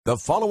The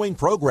following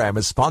program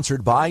is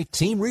sponsored by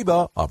Team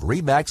Reba of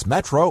RE/MAX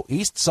Metro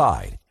East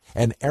Side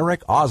and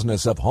Eric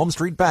Osnes of Home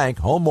Street Bank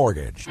Home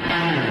Mortgage.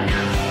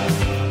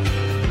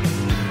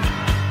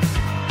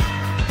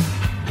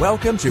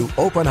 Welcome to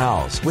Open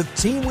House with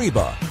Team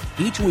Reba.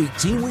 Each week,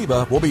 Team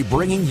Reba will be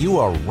bringing you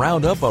a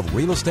roundup of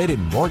real estate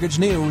and mortgage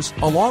news,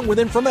 along with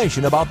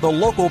information about the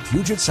local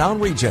Puget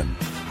Sound region,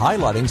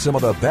 highlighting some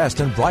of the best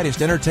and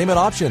brightest entertainment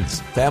options,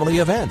 family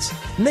events,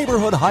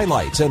 neighborhood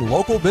highlights, and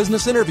local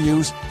business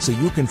interviews, so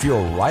you can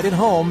feel right at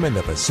home in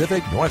the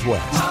Pacific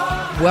Northwest.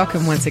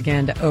 Welcome once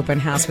again to Open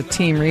House with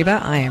Team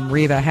Reba. I am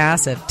Reba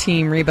Haas of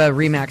Team Reba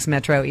RE/MAX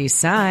Metro East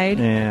Side.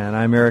 And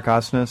I'm Eric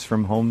Osnes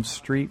from Home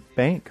Street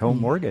Bank Home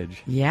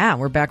Mortgage. Yeah,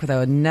 we're back with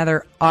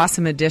another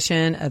awesome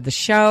edition of the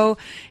show.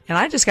 And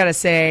I just got to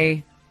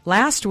say,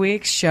 last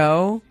week's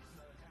show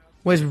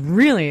was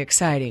really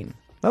exciting.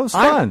 That was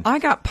fun. I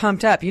got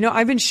pumped up. You know,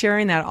 I've been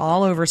sharing that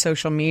all over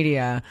social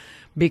media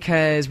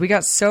because we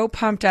got so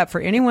pumped up.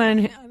 For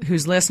anyone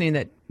who's listening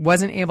that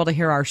wasn't able to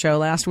hear our show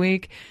last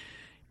week,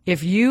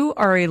 if you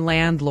are a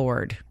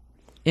landlord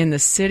in the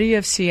city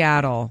of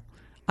Seattle,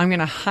 I'm going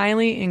to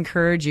highly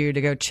encourage you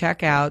to go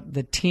check out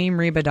the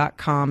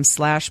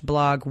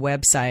teamreba.com/blog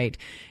website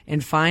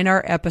and find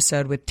our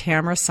episode with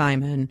Tamara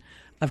Simon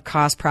of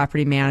Cost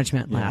Property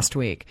Management last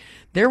week.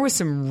 There was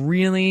some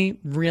really,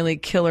 really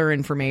killer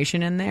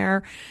information in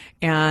there,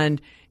 and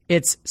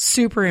it's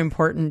super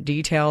important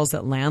details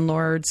that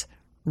landlords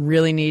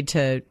really need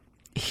to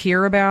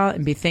hear about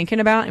and be thinking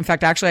about. In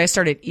fact, actually, I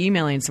started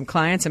emailing some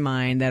clients of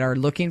mine that are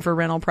looking for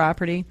rental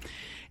property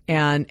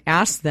and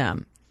asked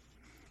them,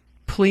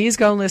 please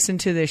go listen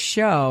to this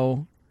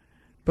show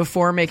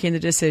before making the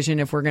decision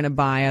if we're going to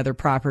buy other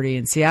property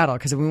in Seattle,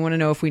 because we want to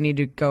know if we need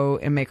to go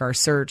and make our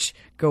search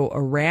go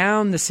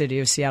around the city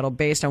of Seattle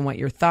based on what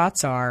your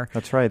thoughts are.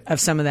 That's right. Of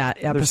some of that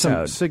episode. There's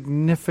some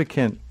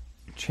significant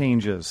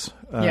changes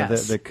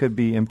that could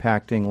be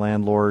impacting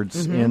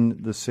landlords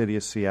in the city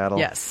of Seattle.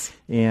 Yes.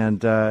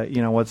 And,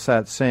 what's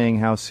that saying?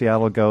 How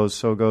Seattle goes,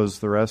 so goes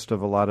the rest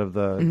of a lot of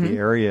the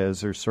areas.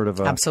 There's sort of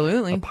a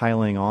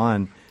piling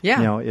on,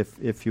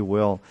 if you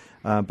will.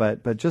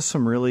 But just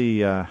some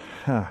really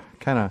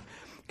kind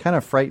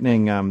of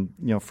frightening,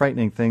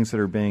 frightening things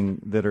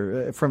that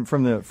are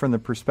from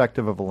the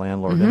perspective of a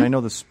landlord. And I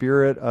know the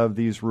spirit of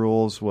these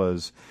rules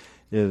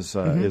is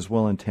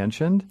well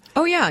intentioned.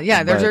 Oh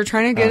yeah. They're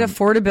trying to get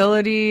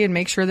affordability and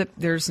make sure that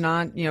there's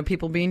not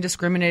people being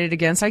discriminated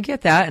against. I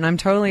get that, and I'm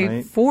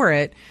totally for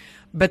it.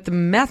 But the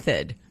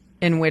method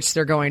in which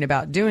they're going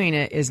about doing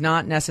it is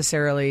not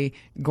necessarily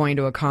going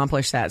to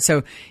accomplish that.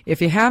 So if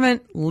you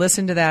haven't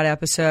listened to that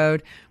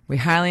episode, we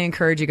highly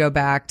encourage you to go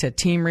back to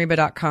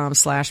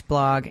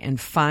teamreba.com/blog and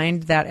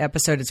find that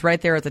episode. It's right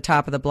there at the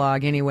top of the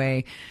blog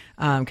anyway,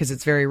 because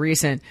it's very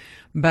recent.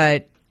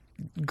 But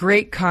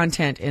great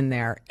content in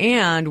there.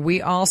 And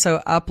we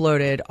also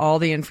uploaded all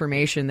the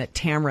information that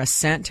Tamara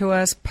sent to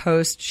us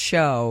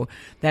post-show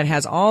that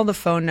has all the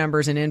phone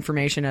numbers and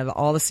information of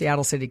all the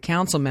Seattle City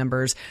Council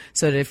members,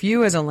 so that if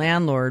you as a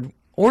landlord,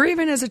 or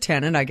even as a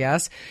tenant, I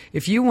guess,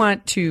 if you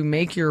want to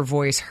make your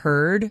voice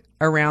heard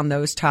around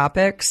those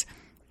topics,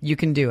 you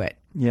can do it.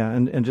 Yeah,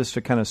 and just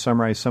to kind of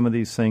summarize some of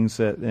these things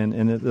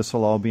and this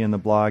will all be in the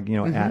blog,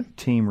 at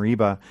Team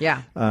Reba.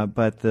 Yeah.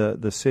 But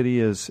the city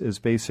is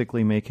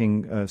basically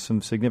making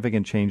some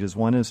significant changes.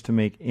 One is to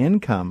make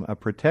income a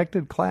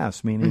protected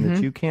class, meaning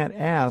that you can't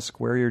ask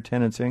where your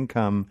tenant's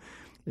income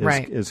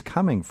is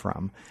coming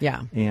from.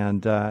 Yeah.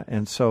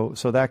 And so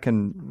that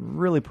can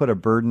really put a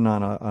burden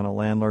on a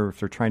landlord if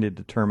they're trying to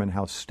determine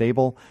how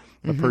stable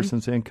a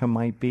person's income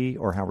might be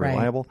or how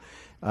reliable.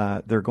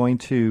 They're going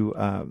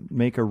to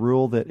make a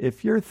rule that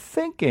if you're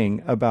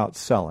thinking about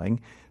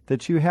selling,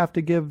 that you have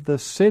to give the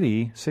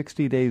city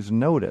 60 days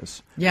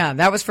notice. Yeah,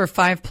 that was for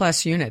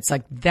 5+ units.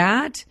 Like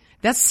that's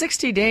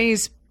 60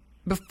 days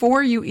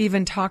before you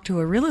even talk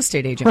to a real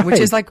estate agent, which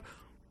is like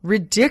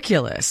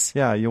ridiculous.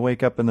 Yeah, you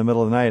wake up in the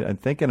middle of the night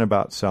and thinking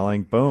about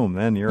selling, boom,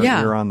 then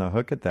you're on the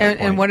hook at that point.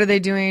 And what are they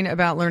doing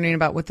about learning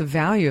about what the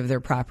value of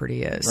their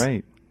property is?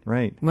 Right.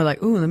 We're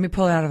like, ooh, let me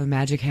pull it out of a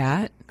magic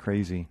hat.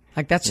 Crazy.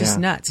 Like, that's just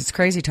nuts. It's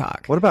crazy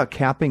talk. What about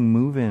capping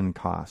move-in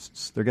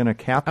costs? They're going to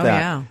cap that.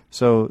 Yeah.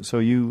 So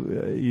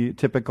you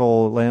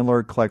typical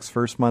landlord collects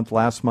first month,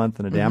 last month,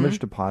 and a damage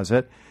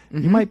deposit.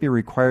 You might be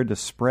required to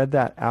spread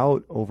that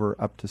out over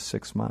up to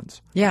 6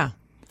 months. Yeah,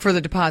 for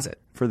the deposit.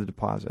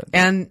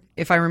 And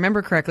if I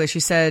remember correctly, she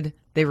said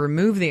they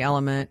remove the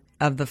element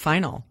of the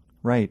final.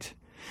 Right.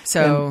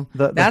 So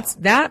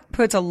that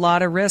puts a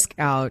lot of risk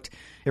out.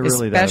 It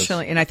really does.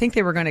 And I think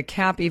they were going to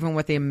cap even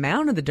what the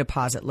amount of the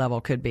deposit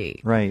level could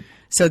be. Right.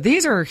 So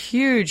these are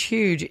huge,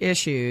 huge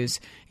issues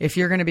if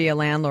you're going to be a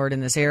landlord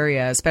in this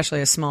area, especially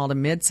a small to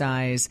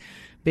mid-size,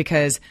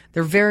 because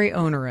they're very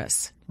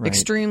onerous. Right.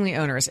 Extremely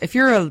onerous. If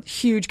you're a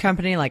huge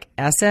company like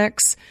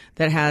Essex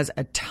that has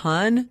a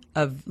ton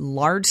of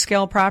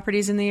large-scale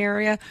properties in the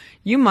area,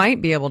 you might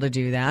be able to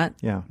do that.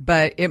 Yeah.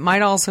 But it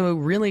might also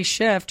really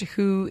shift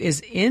who is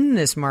in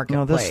this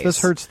marketplace. This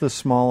hurts the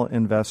small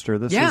investor.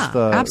 This is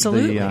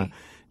absolutely.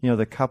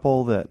 the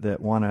couple that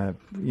want to,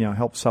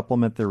 help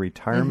supplement their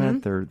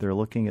retirement. They're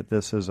looking at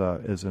this as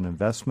an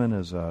investment,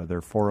 as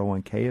their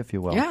 401k, if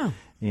you will. Yeah.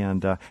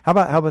 And how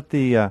about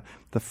the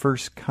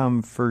first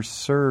come, first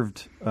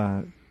served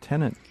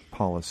tenant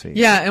policy?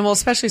 Yeah, and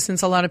especially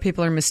since a lot of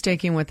people are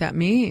mistaking what that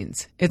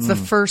means. It's the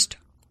first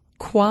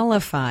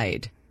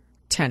qualified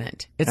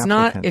tenant. It's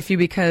not if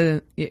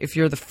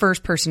you're the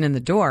first person in the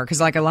door,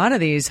 because like a lot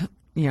of these,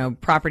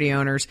 property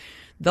owners,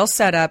 they'll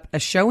set up a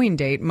showing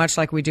date, much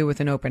like we do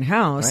with an open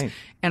house, right,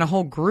 and a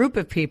whole group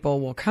of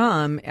people will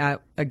come at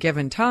a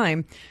given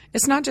time.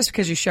 It's not just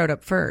because you showed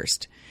up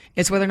first.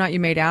 It's whether or not you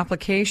made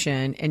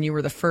application and you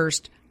were the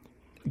first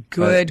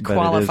good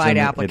qualified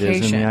application.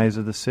 It is in the eyes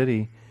of the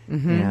city.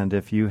 And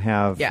if you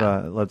have,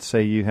 let's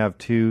say you have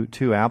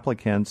two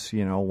applicants,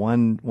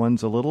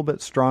 one's a little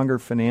bit stronger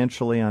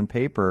financially on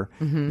paper.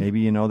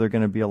 Maybe they're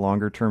going to be a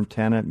longer term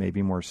tenant,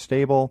 maybe more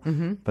stable,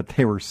 but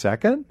they were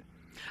second.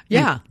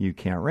 Yeah, you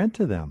can't rent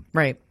to them.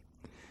 Right.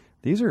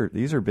 These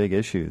are big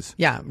issues.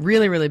 Yeah,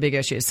 really, really big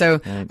issues. So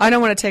I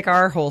don't want to take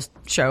our whole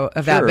show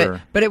of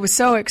that, but it was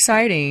so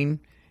exciting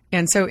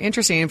and so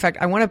interesting. In fact,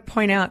 I want to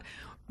point out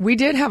we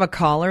did have a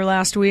caller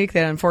last week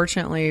that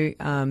unfortunately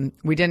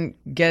we didn't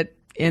get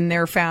in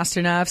there fast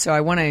enough. So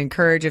I want to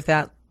encourage, if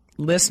that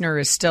listener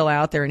is still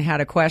out there and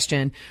had a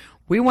question,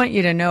 we want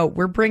you to know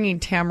we're bringing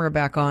Tamara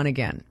back on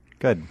again.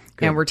 Good.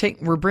 And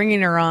we're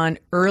bringing her on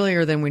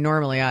earlier than we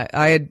normally.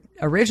 I had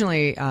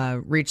originally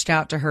reached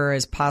out to her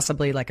as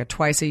possibly like a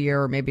twice a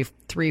year or maybe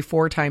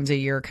 3-4 times a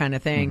year kind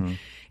of thing.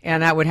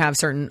 And that would have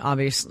certain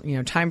obvious,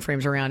 time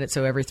frames around it.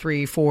 So every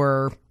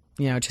 3-4,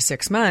 to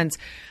 6 months.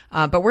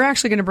 But we're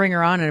actually going to bring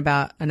her on in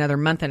about another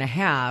month and a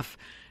half.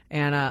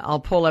 And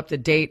I'll pull up the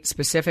date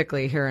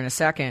specifically here in a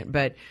second.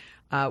 But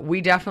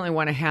we definitely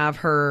want to have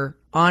her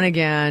on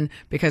again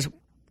because,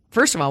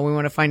 first of all, we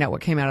want to find out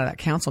what came out of that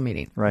council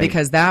meeting. Right.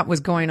 Because that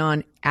was going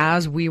on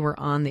as we were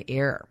on the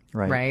air.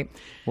 Right.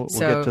 We'll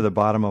get to the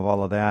bottom of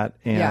all of that.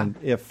 And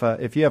if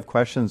you have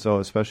questions, though,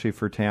 especially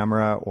for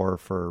Tamara or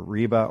for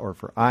Reba or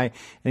for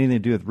anything to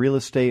do with real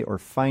estate or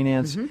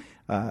finance,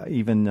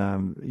 even,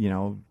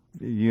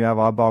 you have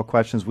oddball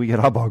questions. We get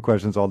oddball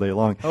questions all day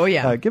long. Oh,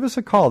 yeah. Give us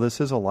a call. This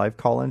is a live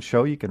call-in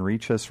show. You can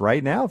reach us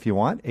right now if you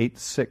want,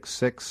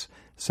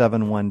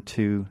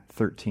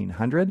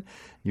 866-712-1300.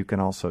 You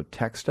can also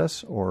text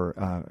us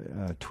or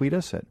tweet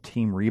us at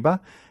Team Reba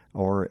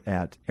or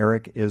at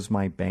Eric is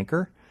my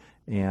banker.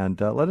 And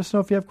let us know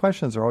if you have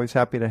questions. We're always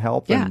happy to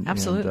help. Yeah,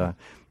 absolutely.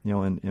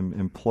 And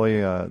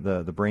employ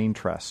the brain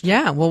trust.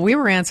 Yeah, well, we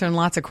were answering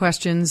lots of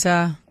questions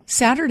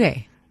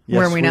Saturday. Yes,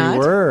 were we not? We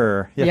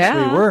were. Yes,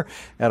 we were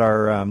at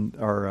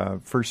our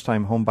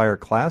first-time homebuyer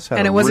class.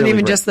 And it wasn't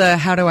even just the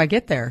how do I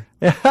get there?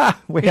 Yeah,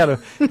 we had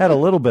a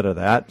little bit of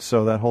that.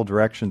 So that whole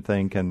direction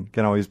thing can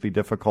always be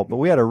difficult. But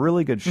we had a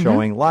really good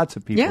showing. Lots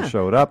of people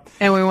showed up.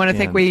 And we want to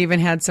think we even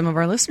had some of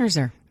our listeners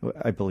there.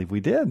 I believe we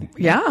did.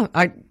 Yeah,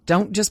 I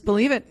don't just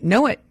believe it,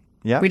 know it.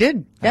 Yeah, we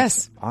did.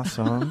 That's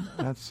awesome.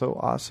 That's so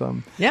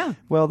awesome. Yeah.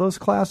 Well, those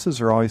classes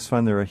are always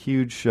fun. They're a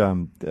huge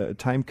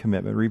time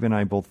commitment. Reba and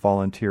I both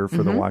volunteer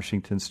for the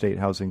Washington State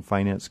Housing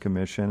Finance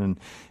Commission, and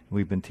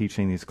we've been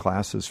teaching these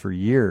classes for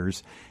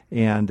years.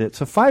 And it's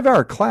a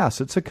 5-hour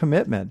class. It's a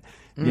commitment.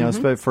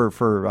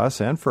 For us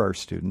and for our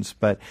students,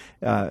 but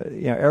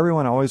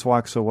everyone always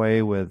walks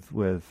away with.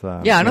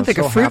 I don't think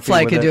a fruit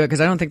fly could do it because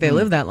I don't think they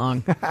live that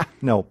long.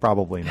 No,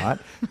 probably not.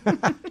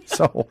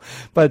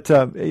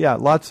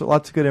 Lots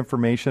of good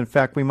information. In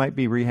fact, we might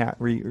be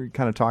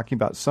kind of talking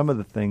about some of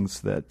the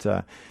things that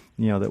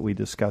that we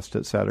discussed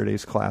at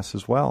Saturday's class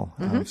as well.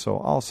 So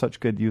all such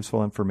good,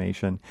 useful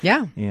information.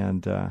 Yeah,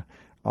 and.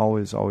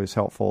 Always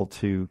helpful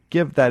to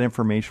give that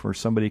information where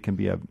somebody can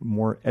be a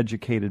more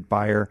educated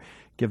buyer,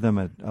 give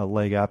them a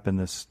leg up in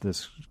this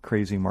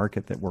crazy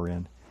market that we're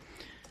in.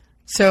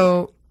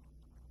 So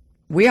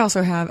we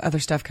also have other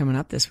stuff coming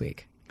up this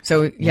week.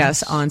 So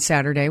yes, on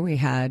Saturday we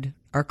had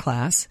our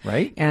class.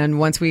 Right. And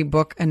once we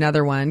book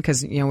another one,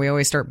 because we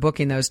always start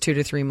booking those 2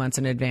 to 3 months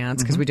in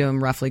advance because we do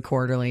them roughly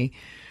quarterly.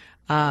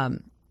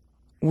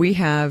 We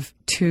have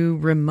 2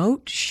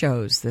 remote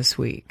shows this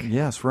week.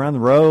 Yes, we're on the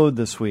road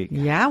this week.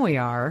 Yeah, we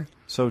are.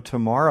 So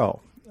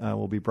tomorrow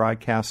we'll be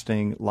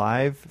broadcasting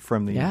live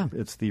from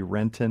it's the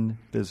Renton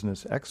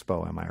Business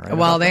Expo. Am I right?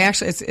 Well,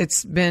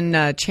 it's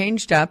been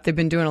changed up. They've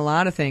been doing a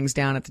lot of things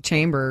down at the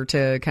chamber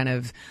to kind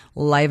of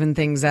liven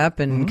things up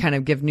and kind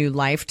of give new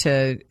life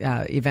to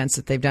events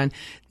that they've done.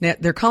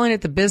 They're calling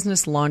it the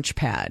Business Launch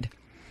Pad.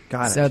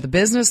 Got it. So the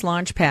Business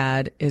Launch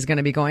Pad is going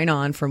to be going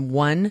on from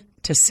 1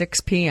 to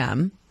 6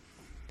 p.m.,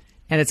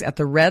 and it's at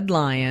the Red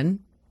Lion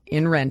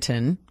in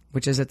Renton,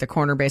 which is at the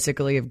corner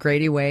basically of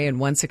Grady Way and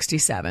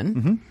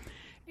 167.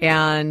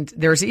 And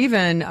there's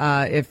even,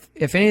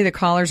 if any of the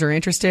callers are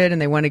interested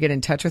and they want to get in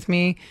touch with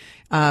me,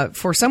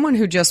 for someone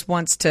who just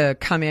wants to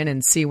come in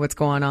and see what's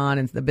going on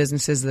and the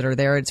businesses that are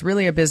there, it's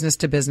really a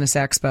business-to-business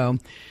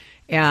expo.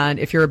 And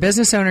if you're a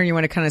business owner, you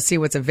want to kind of see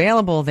what's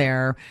available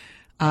there,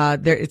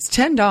 it's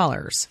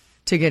 $10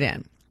 to get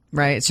in.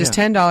 right? It's just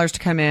 $10 to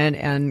come in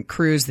and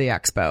cruise the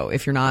expo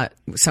if you're not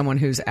someone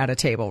who's at a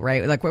table,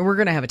 right? Like we're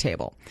going to have a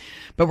table,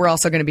 but we're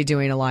also going to be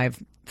doing a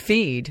live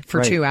feed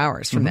for 2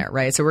 hours from there,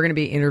 right? So we're going to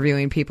be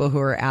interviewing people who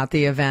are at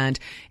the event,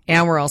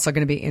 and we're also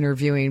going to be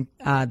interviewing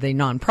the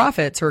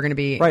nonprofits who are going to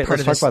be part of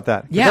this. Let's talk about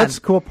that. Yeah. That's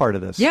the cool part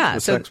of this. Yeah.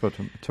 This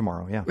expo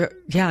tomorrow. Yeah.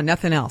 Yeah,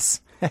 nothing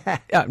else.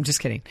 I'm just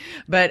kidding.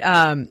 But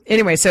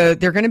anyway, so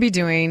they're going to be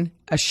doing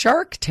a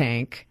Shark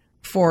Tank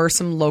for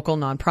some local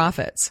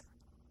nonprofits.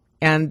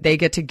 And they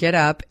get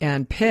up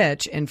and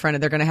pitch in front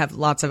of, they're going to have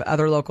lots of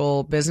other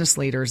local business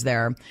leaders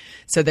there.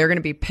 So they're going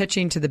to be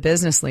pitching to the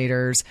business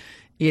leaders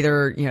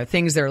either,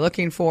 things they're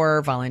looking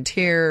for,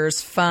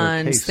 volunteers,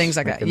 funds, things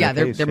like that. Yeah,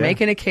 they're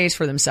making a case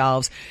for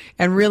themselves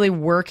and really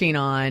working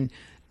on,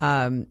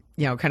 kind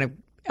of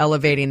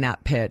elevating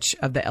that pitch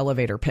of the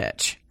elevator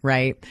pitch,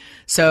 right?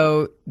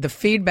 So the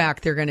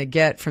feedback they're going to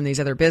get from these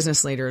other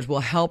business leaders will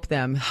help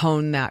them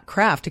hone that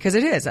craft, because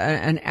it is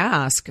an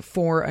ask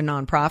for a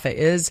nonprofit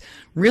is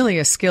really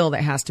a skill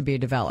that has to be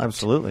developed.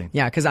 Absolutely.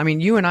 Yeah. Because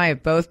you and I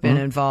have both been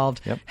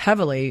involved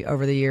heavily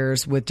over the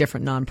years with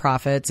different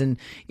nonprofits, and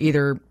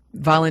either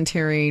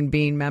volunteering,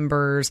 being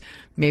members,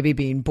 maybe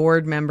being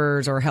board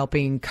members, or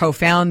helping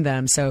co-found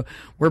them. So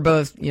we're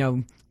both,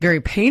 very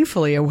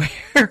painfully aware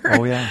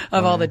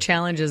of all the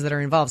challenges that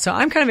are involved. So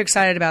I'm kind of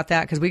excited about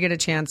that, because we get a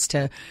chance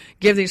to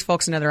give these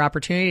folks another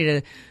opportunity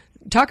to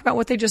talk about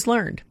what they just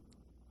learned.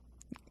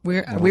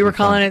 We were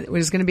calling it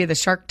was going to be the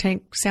Shark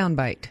Tank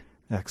soundbite.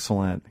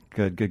 Excellent.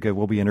 Good.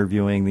 We'll be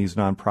interviewing these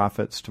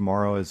nonprofits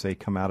tomorrow as they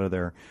come out of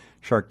their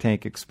Shark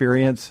Tank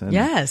experience and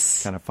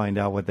kind of find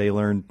out what they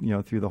learned,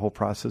 through the whole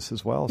process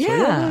as well. So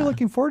we're really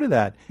looking forward to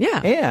that.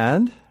 Yeah.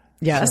 And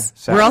yes.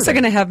 We're also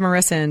going to have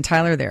Marissa and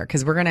Tyler there,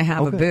 because we're going to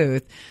have a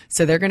booth.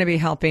 So they're going to be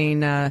helping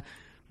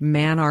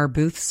man our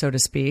booth, so to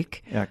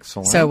speak.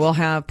 Excellent. So we'll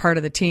have part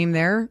of the team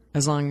there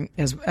as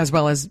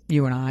well as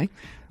you and I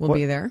will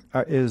be there.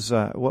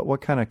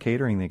 What kind of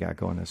catering they got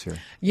going this year?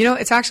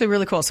 It's actually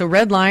really cool. So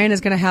Red Lion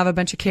is going to have a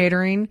bunch of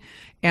catering,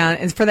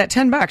 and for that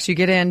 $10, you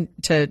get in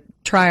to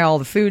try all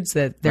the foods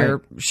that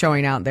they're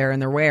showing out there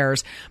and their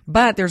wares.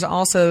 But there's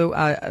also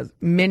a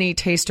mini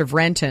taste of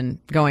Renton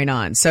going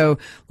on. So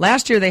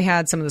last year they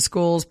had some of the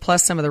schools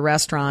plus some of the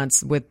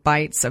restaurants with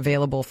bites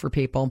available for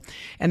people,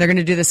 and they're going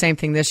to do the same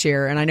thing this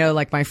year. And I know,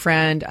 like, my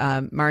friend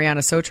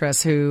Mariana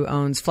Sotras, who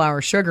owns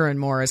Flour, Sugar and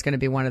More, is going to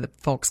be one of the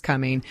folks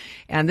coming.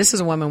 And this is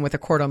a woman with a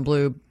cordon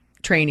bleu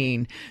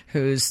training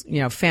who's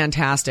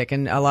fantastic,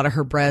 and a lot of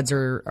her breads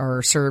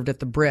are served at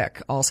the Brick,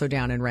 also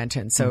down in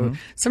Renton. So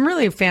some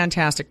really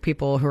fantastic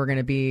people who are going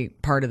to be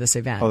part of this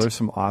event. There's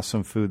some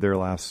awesome food there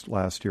last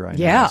year. I know.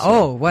 Yeah.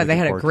 So they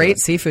had a great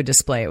seafood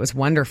display. It was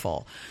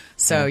wonderful.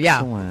 So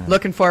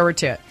looking forward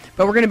to it.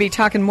 But we're going to be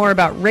talking more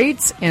about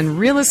rates and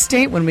real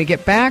estate when we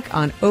get back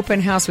on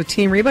Open House with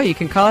Team Reba. You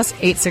can call us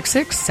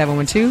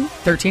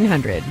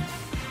 866-712-1300.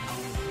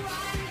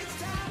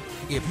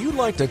 If you'd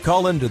like to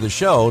call into the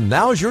show,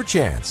 now's your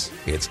chance.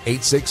 It's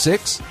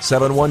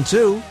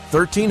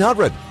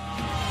 866-712-1300.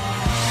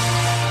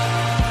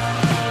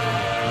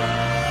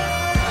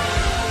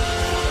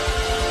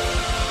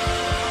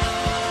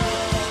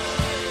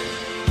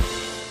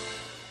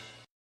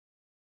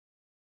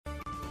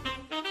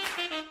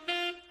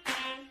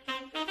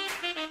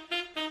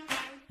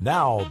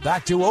 Now,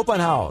 back to Open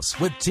House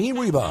with Team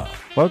Reba.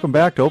 Welcome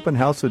back to Open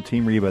House with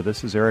Team Reba.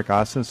 This is Eric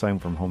Osnes. I'm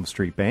from Home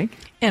Street Bank.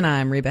 And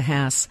I'm Reba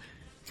Haas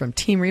from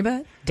Team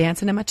Reba,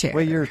 dancing in my chair.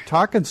 Well, you're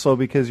talking slow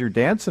because you're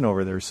dancing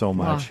over there so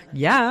much.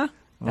 Yeah.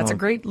 That's a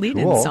great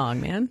lead-in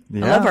song, man.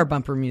 Yeah. I love our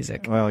bumper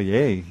music. Well,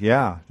 yay.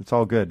 Yeah, it's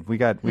all good. We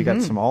got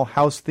some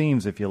all-house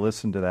themes if you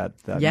listen to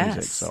that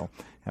music. So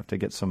have to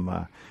get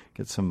some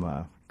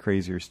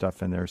crazier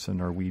stuff in there, some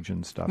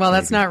Norwegian stuff. Well,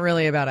 that's not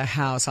really about a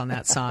house on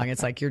that song.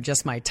 It's like, you're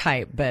just my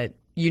type, but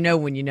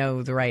when you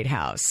know the right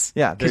house.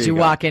 Yeah, because you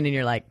walk in and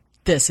you're like,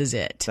 this is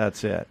it.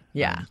 That's it.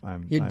 Yeah,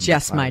 you're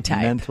just my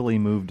type. Mentally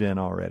moved in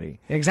already.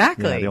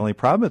 Exactly. Yeah, the only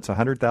problem, it's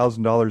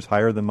 $100,000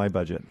 higher than my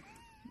budget.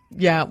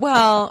 Yeah,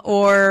 well,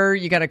 or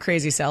you got a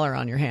crazy seller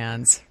on your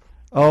hands.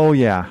 Oh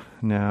yeah,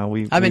 no,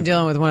 I've been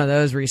dealing with one of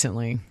those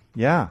recently.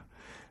 Yeah.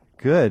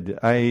 Good.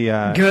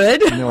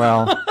 Good?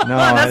 Well, no.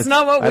 That's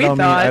not what we thought.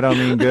 I don't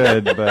mean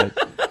good, but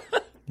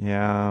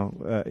yeah,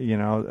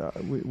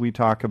 we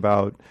talk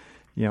about,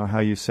 how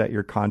you set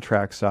your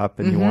contracts up,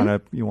 and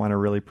you want to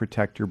really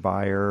protect your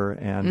buyer,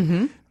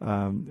 and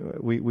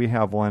we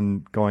have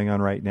one going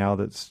on right now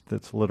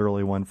that's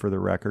literally one for the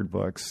record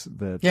books.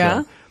 That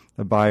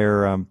the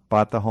buyer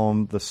bought the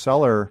home. The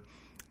seller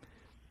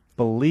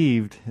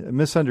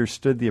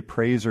misunderstood the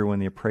appraiser when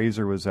the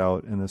appraiser was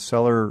out, and the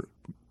seller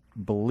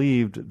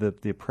believed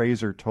that the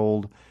appraiser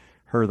told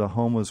her the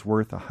home was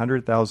worth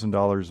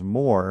 $100,000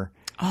 more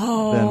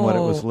than what it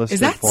was listed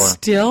for. Is that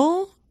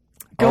still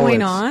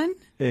going on?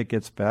 It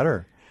gets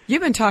better.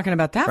 You've been talking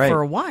about that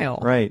for a while.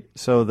 Right.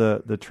 So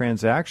the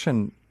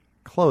transaction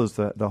closed.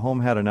 The home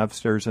had an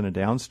upstairs and a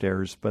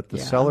downstairs, but the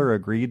seller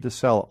agreed to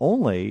sell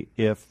only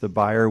if the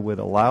buyer would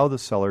allow the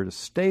seller to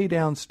stay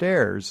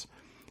downstairs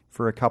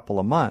for a couple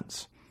of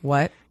months.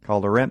 What?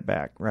 Called a rent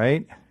back,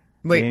 right?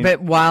 Wait,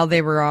 but while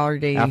they were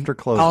already after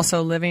closing,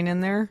 also living in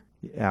there?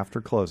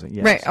 After closing,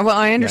 yes. Right. Well,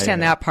 I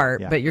understand that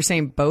part, but you're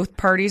saying both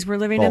parties were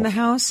living in the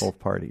house? Both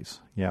parties.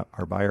 Yeah.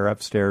 Our buyer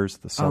upstairs,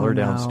 the seller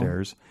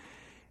downstairs.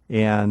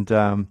 And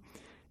so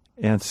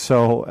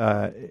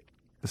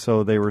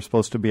they were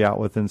supposed to be out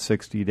within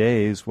 60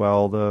 days.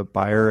 Well, the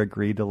buyer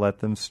agreed to let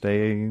them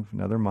stay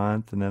another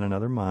month and then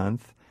another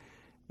month.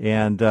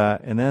 And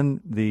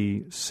then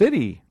the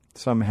city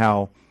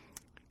somehow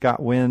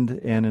got wind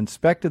and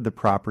inspected the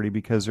property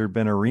because there had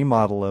been a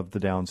remodel of the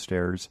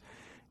downstairs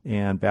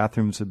and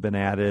bathrooms had been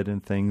added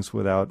and things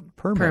without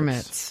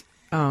permits.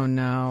 Oh,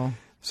 no.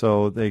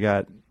 So they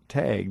got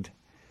tagged.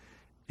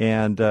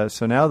 And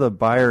so now the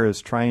buyer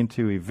is trying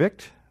to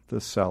evict the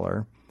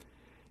seller.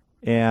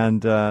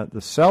 And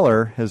the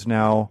seller has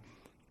now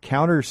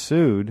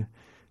countersued,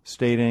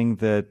 stating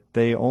that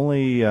they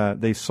only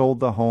they sold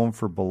the home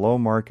for below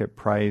market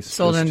price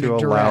just to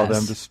allow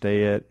them to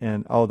stay it,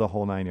 and the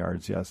whole 9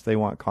 yards. Yes, they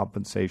want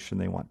compensation.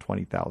 They want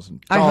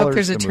 $20,000. I hope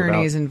there's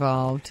attorneys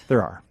involved.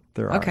 There are.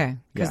 Okay,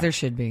 because there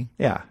should be.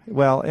 Yeah,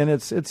 well, and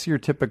it's your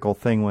typical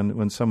thing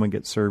when someone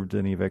gets served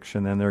an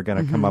eviction, and they're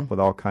going to come up with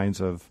all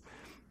kinds of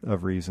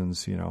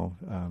reasons.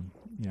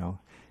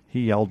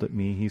 He yelled at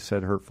me. He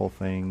said hurtful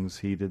things.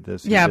 He did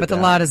this. Yeah, but the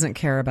law doesn't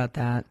care about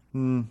that.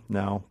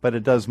 No, but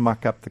it does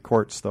muck up the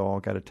courts, though.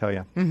 I've got to tell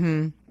you.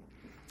 Mm-hmm.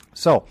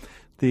 So,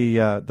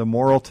 the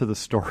moral to the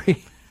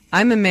story.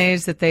 I'm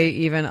amazed that they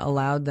even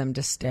allowed them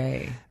to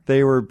stay.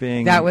 They were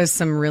being. That was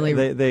some really.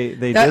 They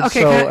did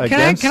okay, so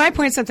against. Can I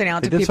point something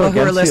out to people who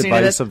are listening to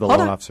this? The advice of the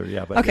loan officer.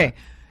 Yeah, but okay. Yeah.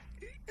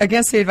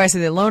 Against the advice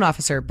of the loan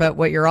officer, but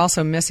what you're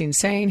also missing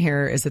saying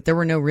here is that there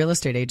were no real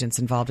estate agents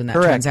involved in that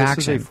transaction.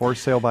 This is a for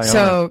sale by owner.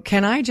 So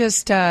can I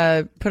just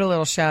put a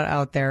little shout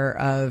out there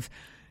of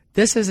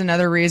this is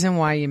another reason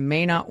why you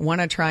may not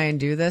want to try and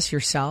do this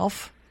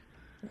yourself.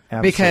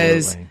 Absolutely.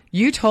 Because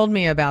you told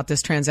me about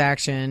this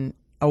transaction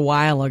a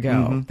while ago.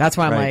 Mm-hmm. That's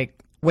why I'm like,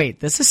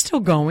 wait, this is still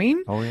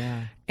going? Oh,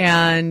 yeah.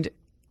 And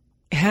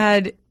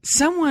had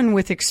someone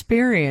with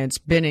experience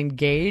been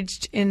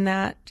engaged in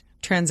that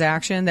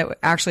transaction that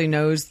actually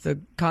knows the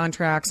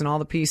contracts and all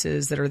the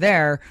pieces that are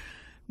there,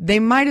 they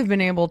might have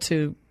been able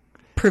to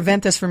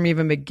prevent this from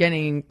even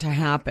beginning to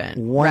happen.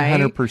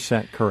 100%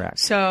 right? correct.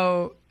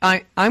 So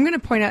I'm going to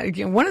point out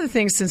again, one of the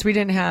things, since we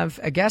didn't have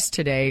a guest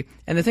today,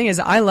 and the thing is,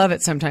 I love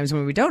it sometimes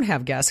when we don't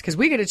have guests because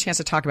we get a chance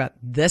to talk about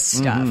this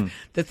stuff,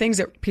 the things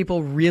that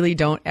people really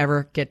don't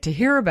ever get to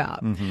hear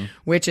about,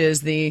 which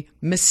is the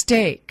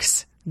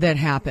mistakes that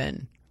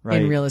happen.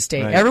 In real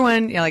estate. Right.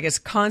 Everyone is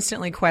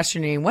constantly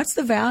questioning, what's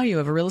the value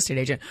of a real estate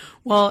agent?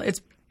 Well,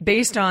 it's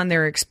based on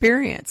their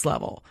experience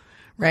level,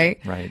 right?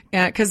 Right.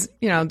 Because,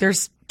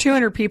 there's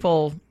 200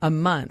 people a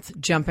month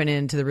jumping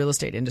into the real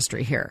estate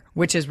industry here,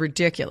 which is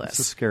ridiculous. It's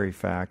a scary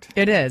fact.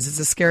 It is. It's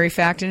a scary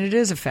fact, and it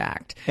is a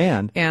fact.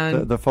 And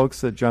the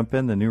folks that jump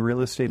in, the new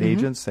real estate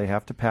agents, they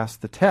have to pass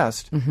the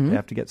test. They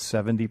have to get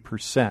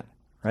 70%,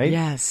 right?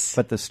 Yes.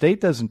 But the state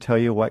doesn't tell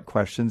you what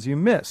questions you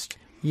missed.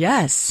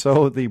 Yes.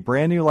 So the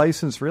brand new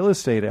licensed real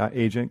estate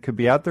agent could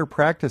be out there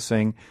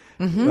practicing,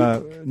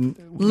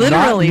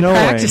 literally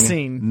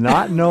practicing,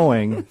 not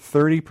knowing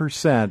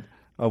 30%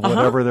 of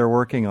whatever they're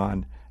working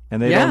on. And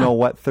they don't know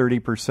what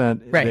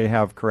 30% they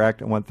have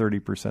correct and what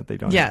 30% they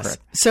don't have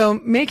correct. So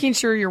making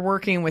sure you're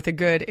working with a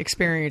good,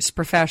 experienced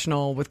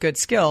professional with good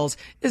skills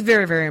is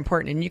very, very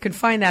important. And you can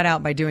find that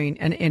out by doing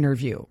an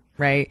interview.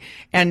 Right.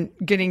 And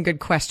getting good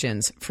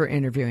questions for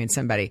interviewing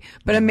somebody.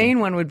 But a main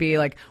one would be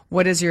like,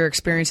 what is your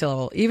experience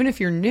level? Even if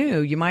you're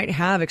new, you might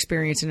have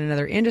experience in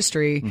another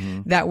industry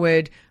that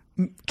would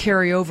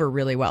carry over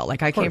really well.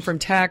 Like I came from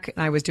tech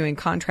and I was doing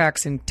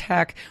contracts in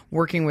tech,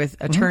 working with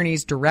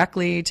attorneys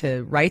directly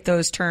to write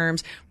those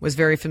terms, was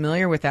very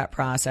familiar with that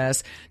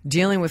process,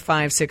 dealing with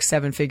 5, 6,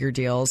 7-figure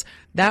deals.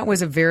 That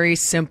was a very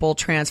simple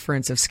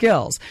transference of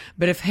skills.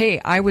 But if,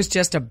 hey, I was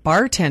just a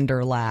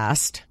bartender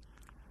last.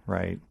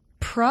 Right.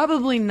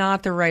 Probably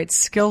not the right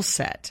skill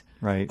set.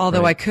 Right.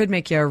 Although I could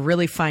make you a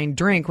really fine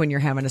drink when you're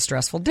having a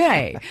stressful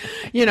day,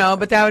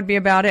 but that would be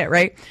about it.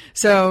 Right.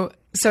 So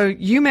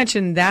you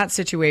mentioned that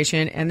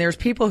situation, and there's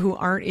people who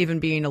aren't even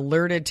being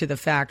alerted to the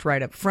fact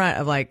right up front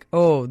of like,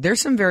 oh,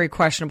 there's some very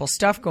questionable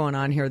stuff going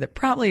on here that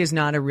probably is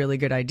not a really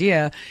good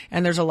idea.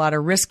 And there's a lot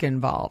of risk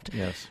involved.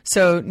 Yes.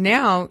 So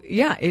now,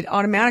 it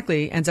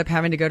automatically ends up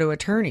having to go to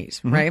attorneys.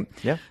 Right.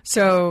 Yeah.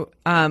 So,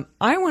 I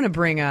want to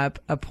bring up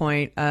a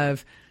point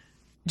of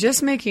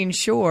just making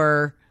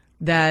sure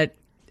that,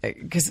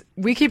 because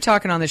we keep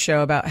talking on the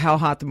show about how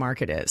hot the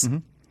market is.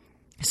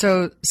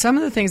 So some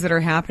of the things that are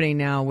happening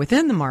now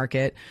within the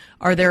market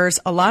are there's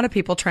a lot of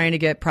people trying to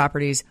get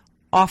properties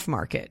off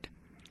market,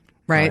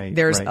 right?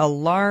 There's a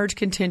large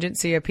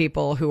contingency of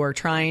people who are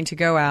trying to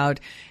go out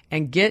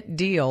and get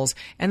deals,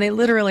 and they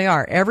literally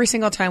are. Every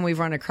single time we've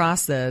run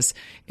across this,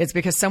 it's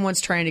because someone's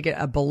trying to get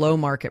a below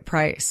market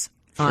price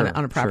on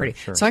a property.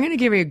 Sure. So I'm going to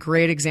give you a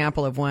great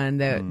example of one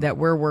that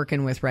we're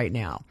working with right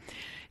now.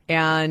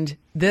 And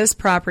this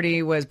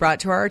property was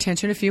brought to our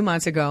attention a few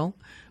months ago,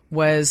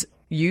 was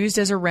used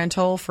as a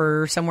rental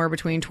for somewhere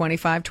between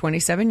 25,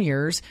 27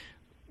 years,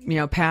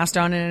 passed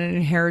on an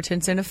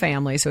inheritance in a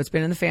family. So it's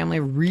been in the family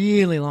a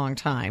really long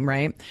time,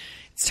 right?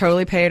 It's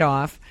totally paid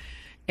off.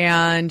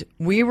 And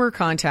we were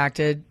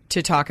contacted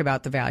to talk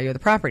about the value of the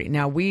property.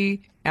 Now,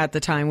 at the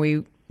time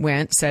we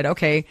went, said,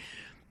 okay,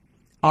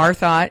 our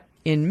thought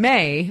in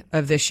May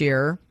of this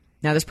year,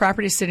 now this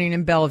property is sitting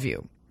in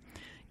Bellevue.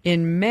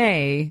 In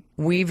May,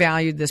 we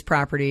valued this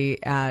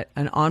property at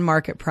an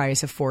on-market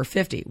price of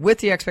 $450, with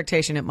the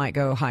expectation it might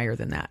go higher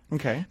than that.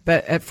 Okay.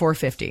 But at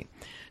 $450.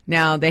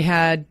 Now, they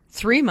had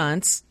 3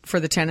 months for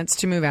the tenants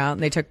to move out,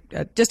 and they took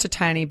just a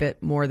tiny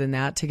bit more than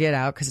that to get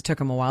out because it took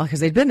them a while because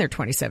they'd been there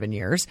 27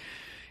 years,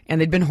 and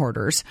they'd been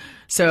hoarders.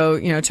 So,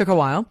 it took a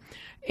while.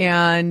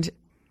 And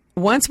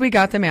once we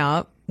got them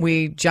out,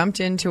 we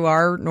jumped into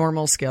our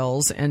normal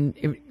skills and,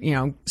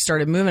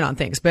 started moving on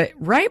things. But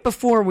right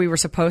before we were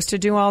supposed to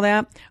do all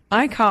that,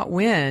 I caught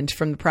wind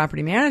from the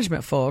property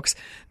management folks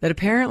that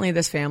apparently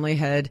this family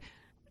had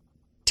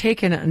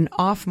taken an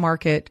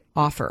off-market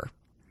offer.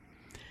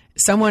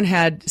 Someone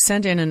had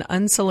sent in an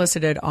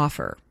unsolicited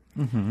offer,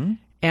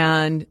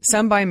 and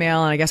some by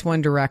mail, and I guess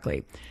one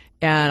directly.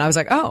 And I was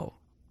like, oh,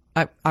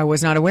 I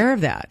was not aware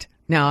of that.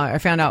 Now, I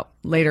found out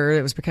later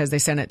it was because they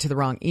sent it to the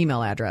wrong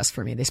email address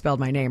for me. They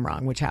spelled my name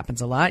wrong, which happens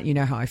a lot. You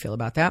know how I feel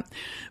about that.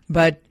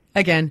 But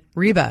again,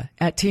 Reba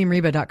at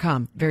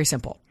teamreba.com. Very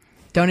simple.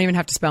 Don't even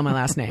have to spell my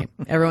last name.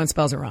 Everyone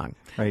spells it wrong.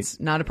 Right. It's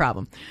not a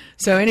problem.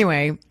 So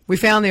anyway, we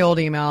found the old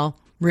email,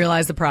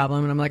 realized the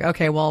problem, and I'm like,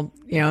 okay, well,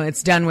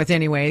 it's done with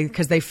anyway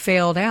because they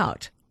failed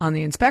out on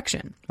the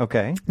inspection.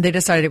 Okay. They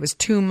decided it was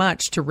too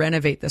much to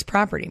renovate this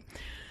property.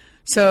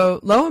 So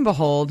lo and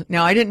behold,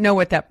 now I didn't know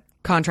what that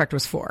contract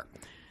was for.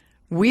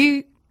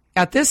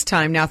 At this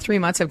time, now 3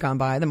 months have gone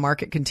by, the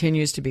market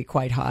continues to be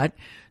quite hot.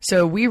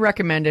 So we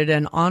recommended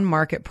an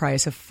on-market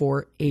price of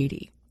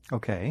 $480.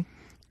 Okay.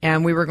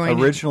 And we were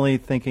going originally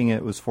thinking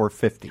it was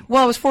 $450.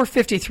 Well, it was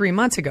 $450 3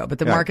 months ago, but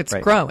the market's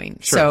growing.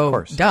 Sure, so of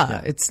course.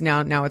 Yeah. It's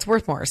now it's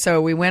worth more.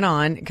 So we went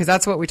on because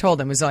that's what we told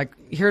them was like,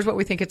 here's what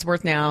we think it's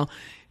worth now.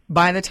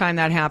 By the time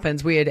that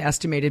happens, we had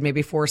estimated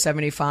maybe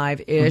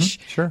 $475-ish.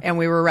 Sure. And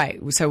we were right.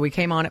 So we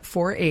came on at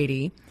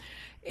 $480,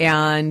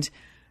 and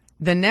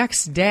the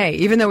next day,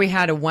 even though we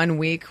had a 1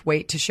 week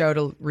wait to show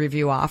to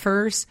review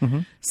offers,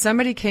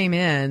 somebody came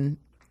in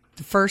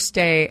the first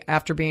day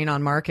after being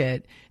on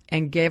market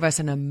and gave us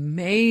an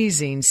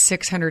amazing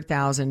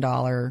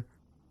 $600,000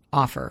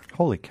 offer.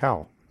 Holy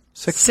cow.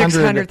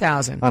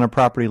 $600,000 on a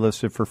property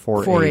listed for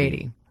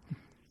 $480.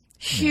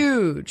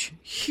 Huge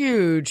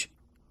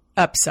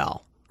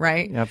upsell,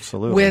 right?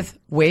 Absolutely. With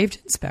waived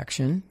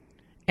inspection,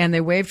 and they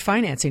waived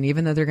financing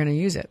even though they're going to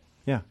use it.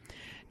 Yeah.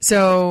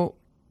 So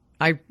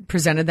I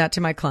presented that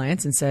to my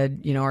clients and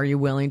said, are you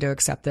willing to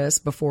accept this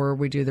before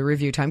we do the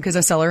review time? Because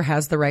a seller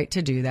has the right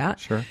to do that.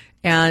 Sure.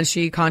 And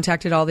she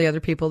contacted all the other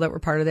people that were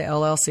part of the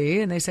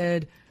LLC, and they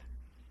said,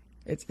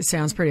 it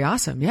sounds pretty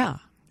awesome. Yeah,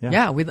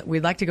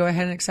 we'd like to go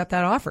ahead and accept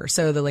that offer.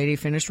 So the lady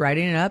finished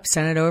writing it up,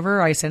 sent it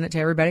over. I sent it to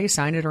everybody,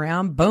 signed it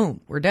around.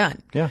 Boom, we're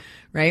done. Yeah.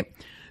 Right?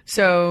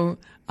 So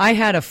I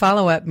had a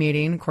follow-up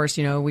meeting. Of course,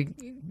 we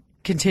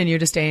continue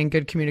to stay in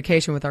good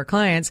communication with our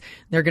clients.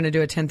 They're going to do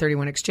a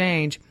 1031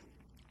 exchange.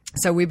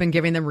 So we've been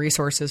giving them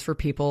resources for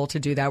people to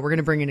do that. We're going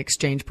to bring an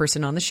exchange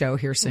person on the show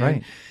here soon.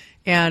 Right.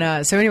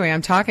 And so anyway,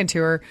 I'm talking to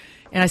her,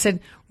 and I said,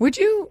 would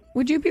you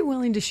be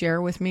willing to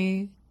share with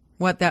me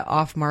what that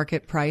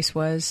off-market price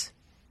was?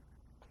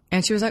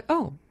 And she was like,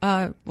 oh,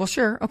 well,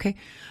 sure. Okay.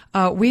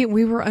 We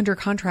were under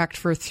contract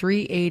for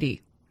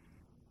 $380.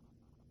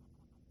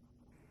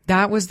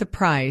 That was the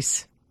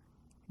price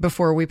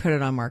before we put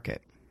it on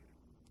market.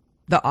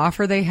 The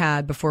offer they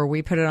had before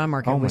we put it on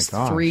market was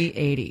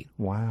 $380.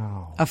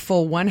 Wow. A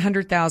full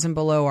 $100,000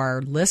 below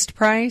our list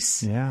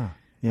price. Yeah.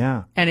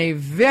 And a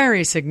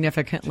very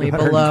significantly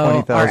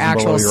below our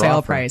actual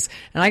sale price.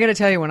 And I got to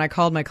tell you, when I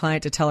called my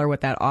client to tell her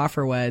what that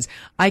offer was,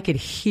 I could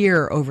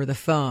hear over the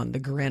phone the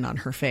grin on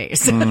her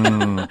face,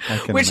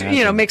 which,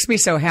 makes me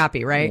so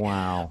happy, right?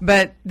 Wow.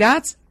 But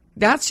that's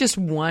just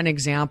one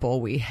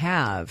example we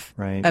have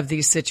right. of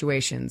these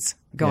situations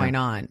going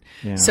on.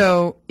 Yeah.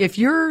 So if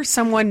you're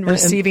someone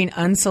receiving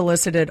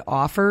unsolicited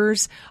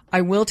offers,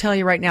 I will tell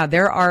you right now,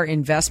 there are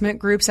investment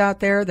groups out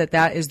there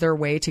that is their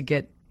way to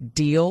get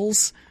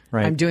deals.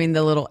 Right. I'm doing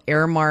the little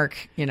air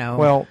mark,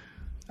 Well,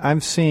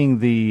 I'm seeing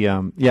the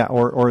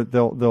or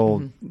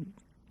they'll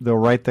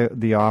write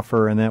the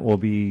offer, and that will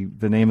be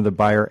the name of the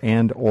buyer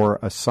and or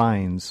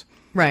assigns.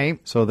 Right.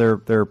 So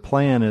their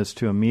plan is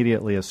to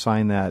immediately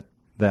assign that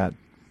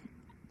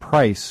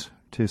price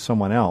to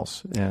someone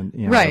else, and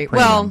right.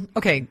 Well,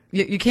 okay,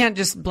 you can't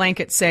just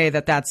blanket say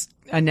that that's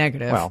a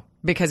negative. Well,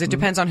 because it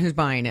depends on who's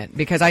buying it.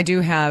 Because I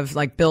do have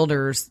like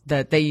builders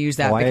that they use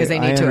that because they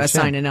need to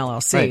assign an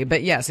LLC. Right.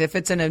 But yes, if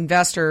it's an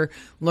investor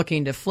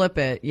looking to flip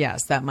it,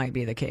 yes, that might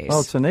be the case. Well,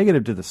 it's a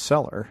negative to the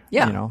seller,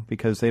 yeah.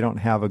 Because they don't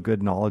have a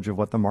good knowledge of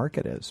what the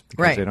market is,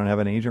 because right. they don't have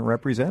an agent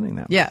representing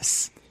them.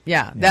 Yes,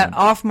 yeah. That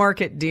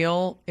off-market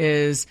deal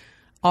is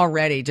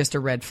already just a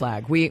red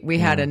flag. We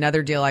had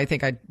another deal I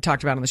think I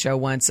talked about on the show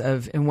once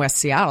in West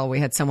Seattle. We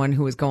had someone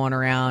who was going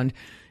around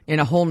in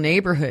a whole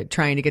neighborhood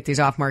trying to get these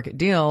off-market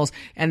deals,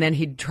 and then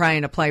he'd try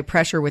and apply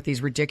pressure with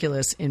these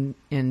ridiculous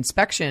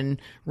inspection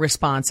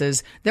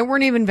responses that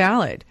weren't even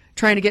valid,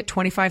 trying to get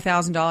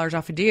 $25,000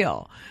 off a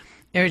deal.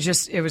 It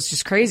was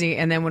just crazy.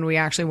 And then when we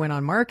actually went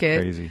on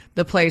market,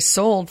 the place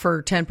sold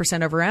for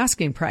 10% over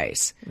asking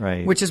price,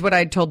 right? Which is what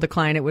I told the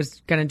client it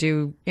was going to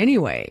do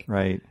anyway,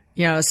 right?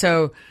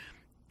 So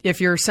if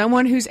you're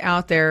someone who's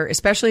out there,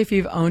 especially if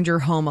you've owned your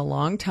home a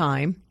long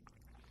time,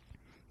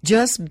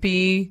 just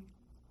be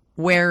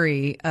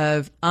wary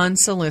of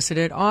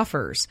unsolicited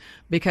offers,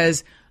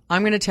 because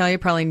I'm going to tell you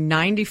probably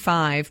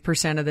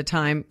 95% of the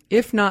time,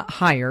 if not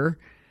higher,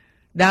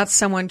 that's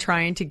someone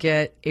trying to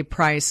get a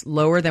price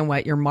lower than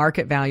what your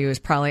market value is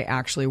probably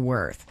actually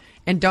worth.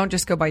 And don't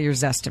just go by your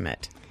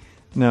Zestimate.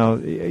 No,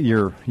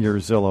 your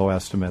Zillow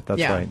estimate.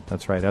 That's right.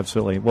 That's right.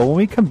 Absolutely. Well, when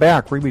we come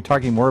back, we're going to be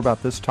talking more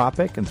about this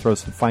topic and throw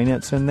some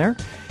finance in there,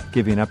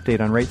 give you an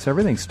update on rates,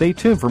 everything. Stay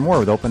tuned for more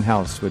with Open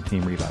House with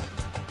Team Reba.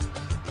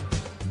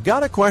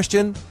 Got a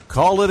question?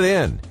 Call it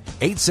in.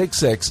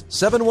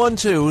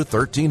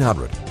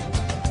 866-712-1300.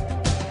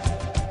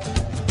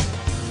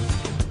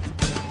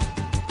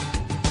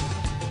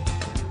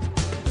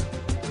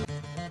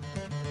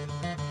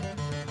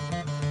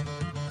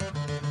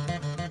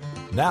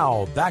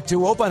 Now, back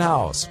to Open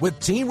House with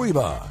Team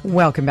Reba.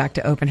 Welcome back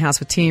to Open House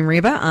with Team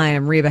Reba. I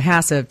am Reba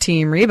Hass of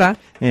Team Reba.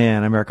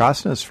 And I'm Eric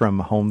Osnes from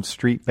Home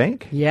Street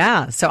Bank.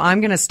 Yeah, so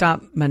I'm going to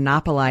stop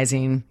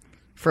monopolizing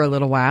for a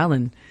little while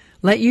and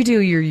let you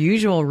do your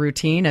usual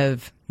routine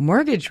of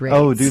mortgage rates.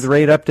 Oh, do the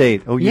rate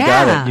update. Oh, you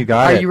got it. You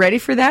got it. Are you ready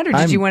for that, or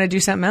did you want to do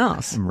something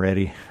else? I'm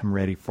ready. I'm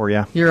ready for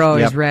you. You're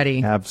always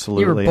ready.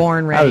 Absolutely. You were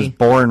born ready. I was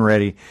born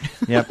ready.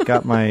 Yep,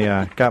 got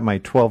my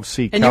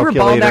 12C and calculator you were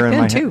bald back in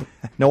then my too.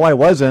 No, I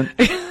wasn't.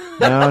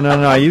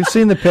 No. You've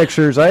seen the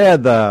pictures. I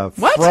had the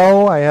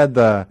fro. I had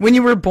the... When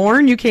you were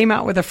born, you came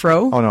out with a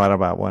fro? Oh, no, not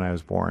about when I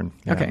was born.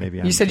 Yeah, okay. Maybe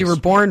you said you were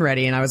born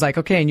ready, and I was like,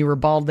 okay, and you were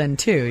bald then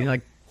too. You're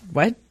like,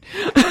 what?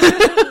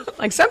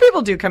 Like some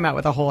people do come out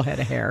with a whole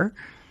head of hair.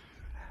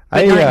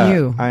 But not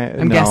you.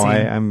 I'm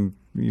guessing.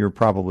 You're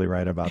probably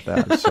right about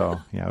that. So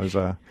yeah, I was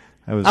all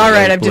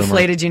right. I've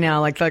deflated you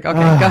now. Like okay,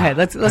 go ahead.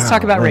 Let's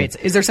talk about rates.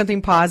 Is there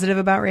something positive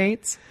about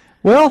rates?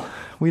 Well,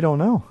 we don't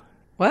know.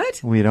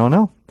 What? We don't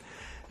know.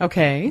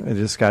 Okay. I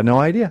just got no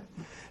idea.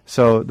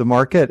 So the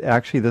market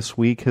actually this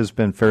week has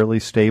been fairly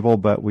stable,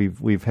 but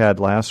we've had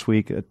last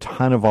week a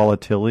ton of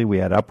volatility. We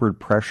had upward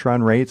pressure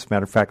on rates.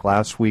 Matter of fact,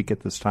 last week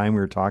at this time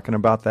we were talking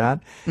about that,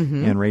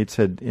 and rates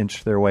had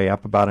inched their way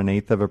up about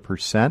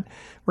 0.1%.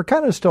 We're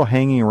kind of still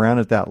hanging around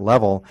at that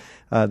level.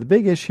 The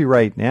big issue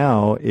right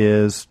now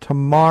is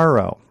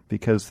tomorrow,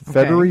 because the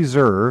Federal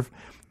Reserve,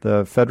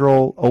 the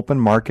Federal Open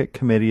Market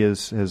Committee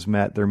has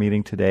met. They're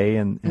meeting today,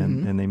 and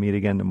they meet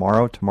again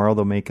tomorrow. Tomorrow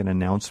they'll make an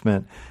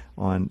announcement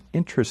on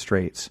interest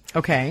rates.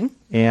 Okay.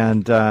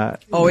 And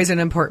always an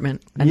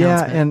important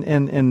announcement. Yeah,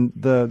 and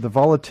the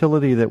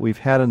volatility that we've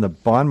had in the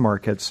bond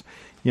markets,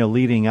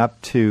 leading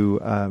up to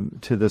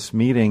this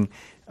meeting,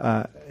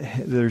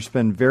 there's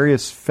been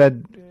various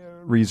Fed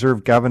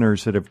Reserve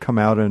governors that have come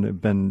out and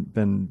have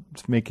been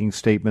making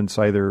statements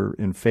either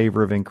in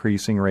favor of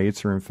increasing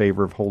rates or in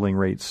favor of holding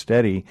rates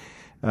steady,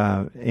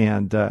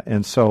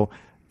 and so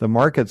the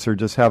markets are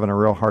just having a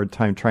real hard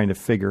time trying to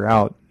figure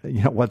out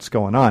what's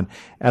going on.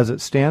 As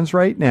it stands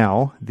right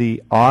now,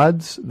 the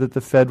odds that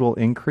the Fed will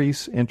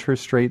increase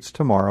interest rates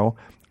tomorrow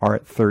are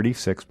at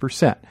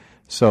 36%.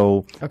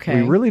 So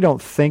we really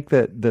don't think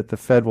that the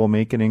Fed will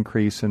make an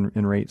increase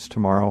in rates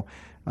tomorrow.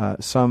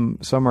 Some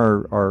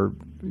are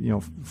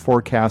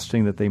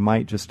forecasting that they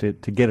might just to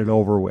get it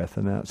over with,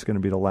 and that's going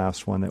to be the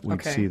last one that we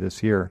see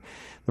this year.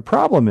 The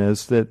problem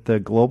is that the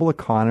global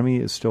economy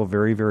is still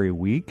very, very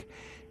weak,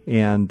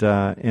 and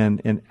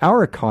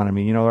our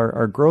economy,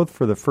 our growth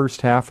for the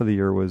first half of the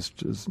year was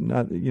just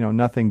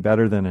nothing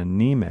better than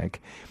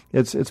anemic.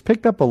 It's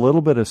picked up a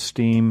little bit of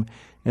steam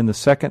in the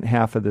second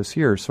half of this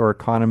year, so our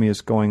economy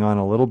is going on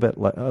a little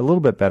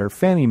bit better.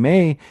 Fannie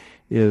Mae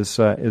is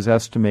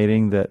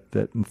estimating that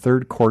in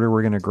third quarter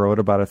we're going to grow at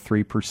about a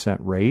 3%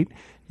 rate.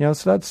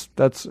 So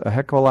that's a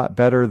heck of a lot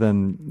better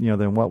than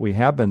what we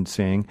have been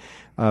seeing.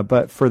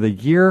 But for the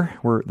year,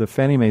 the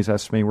Fannie Mae's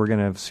estimating we're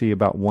going to see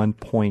about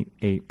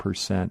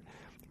 1.8%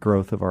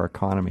 growth of our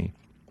economy.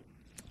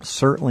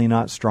 Certainly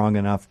not strong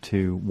enough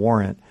to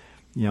warrant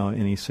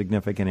any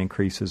significant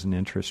increases in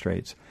interest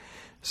rates.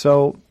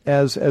 So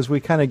as we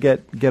kind of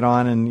get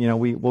on, and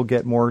we'll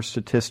get more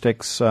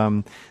statistics.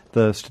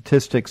 The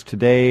statistics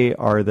today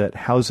are that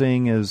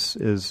housing is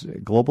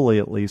globally,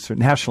 at least, or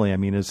nationally,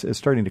 is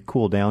starting to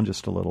cool down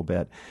just a little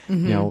bit.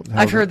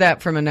 I've heard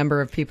that from a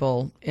number of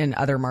people in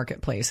other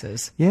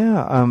marketplaces.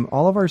 Yeah,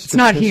 all of our statistics. It's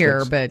not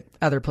here, but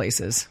other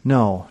places.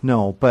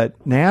 No,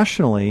 but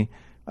nationally,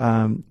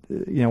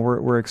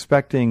 we're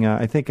expecting.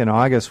 I think in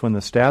August, when the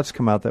stats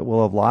come out, that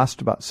we'll have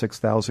lost about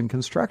 6,000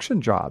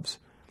 construction jobs.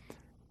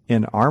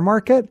 In our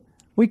market,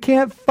 we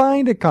can't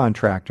find a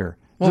contractor.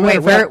 Well, wait,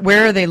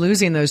 where are they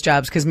losing those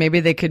jobs? Because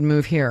maybe they could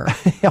move here.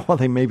 Yeah, well,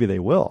 maybe they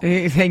will.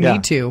 They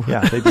need to.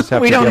 Yeah, they just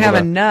have we to don't have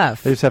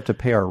enough. They just have to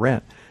pay our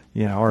rent.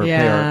 or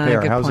pay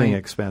our housing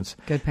expense.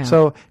 Good point.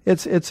 So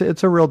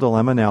it's a real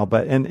dilemma now.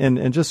 But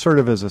and just sort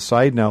of as a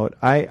side note,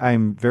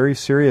 I'm very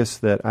serious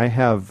that I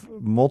have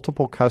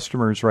multiple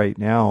customers right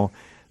now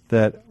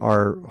that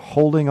are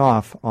holding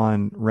off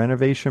on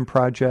renovation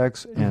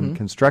projects and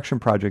construction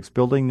projects,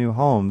 building new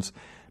homes,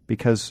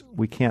 because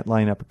we can't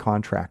line up a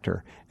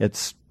contractor.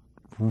 It's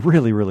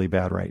really, really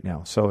bad right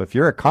now. So if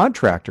you're a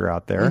contractor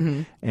out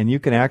there and you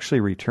can actually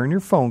return your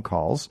phone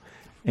calls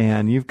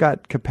and you've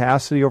got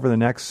capacity over the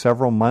next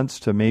several months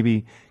to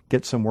maybe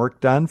get some work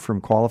done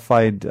from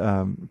qualified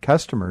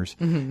customers,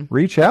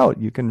 reach out.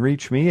 You can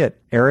reach me at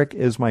Eric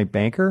is my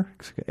banker,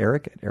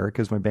 Eric at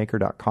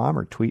ericismybanker.com,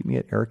 or tweet me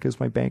at Eric is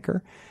my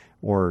banker,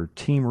 or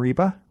Team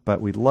Reba,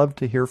 but we'd love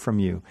to hear from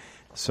you.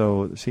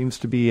 So there seems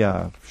to be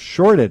a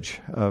shortage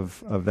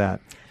of that.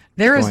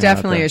 There is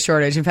definitely a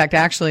shortage. In fact,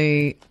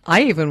 actually,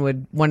 I even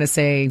would want to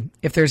say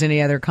if there's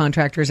any other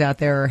contractors out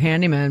there or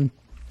handymen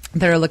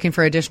that are looking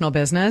for additional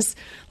business,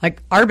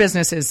 like our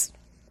business is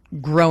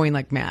growing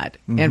like mad.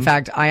 In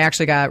fact, I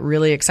actually got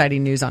really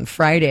exciting news on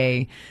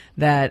Friday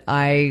that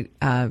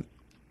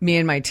me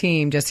and my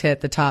team just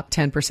hit the top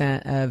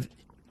 10% of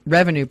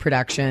revenue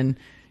production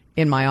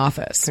in my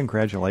office.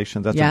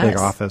 Congratulations. That's a big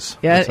office.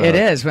 Yeah, it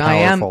is.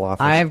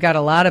 Office. I've got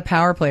a lot of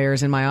power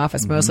players in my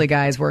office, mostly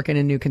guys working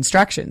in new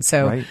construction.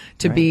 So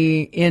to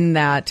be in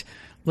that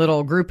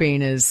little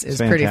grouping is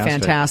pretty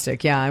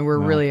fantastic. Yeah, and we're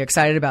really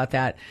excited about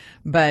that.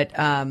 But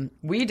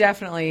we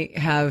definitely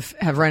have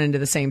run into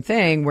the same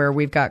thing where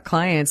we've got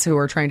clients who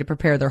are trying to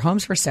prepare their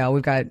homes for sale.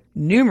 We've got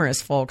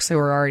numerous folks who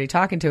are already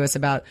talking to us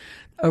about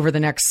over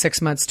the next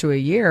 6 months to a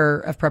year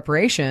of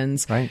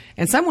preparations. Right.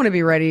 And some want to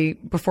be ready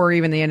before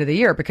even the end of the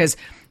year, because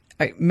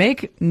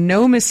make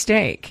no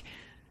mistake,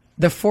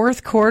 the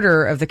fourth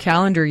quarter of the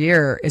calendar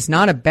year is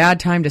not a bad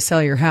time to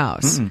sell your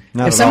house.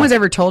 If someone's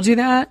ever told you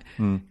that,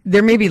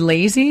 they're maybe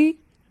lazy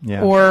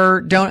or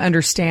don't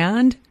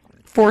understand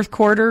fourth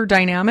quarter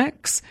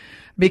dynamics,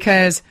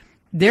 because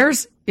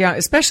there's,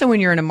 especially when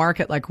you're in a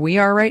market like we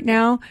are right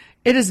now,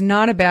 it is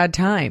not a bad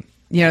time.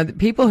 The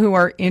people who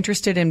are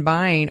interested in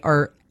buying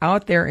are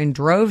out there in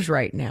droves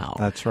right now.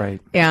 That's right.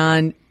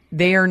 And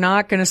they are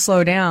not going to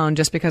slow down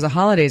just because the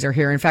holidays are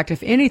here. In fact,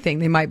 if anything,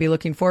 they might be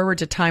looking forward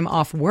to time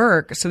off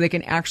work so they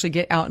can actually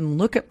get out and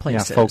look at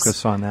places. Yeah,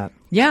 focus on that.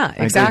 Yeah,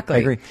 exactly. I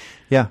agree.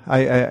 Yeah,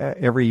 I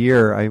every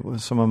year,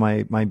 some of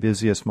my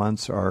busiest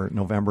months are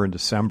November and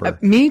December.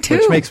 Me too.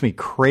 Which makes me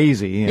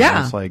crazy.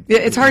 Yeah.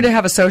 It's hard to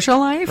have a social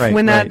life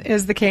when that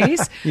is the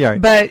case. Yeah.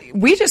 But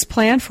we just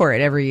plan for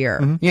it every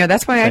year.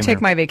 That's why I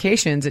take my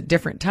vacations at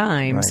different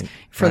times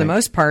for the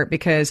most part,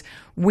 because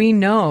we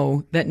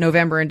know that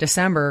November and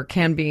December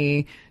can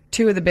be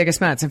two of the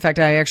biggest months. In fact,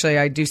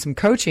 I do some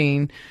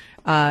coaching,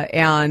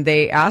 and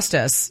they asked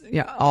us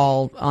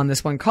all on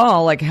this one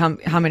call, like,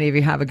 how many of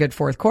you have a good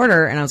fourth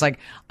quarter? And I was like,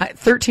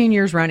 13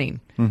 years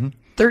running.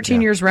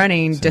 13 years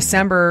running.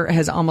 December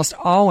has almost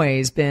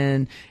always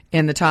been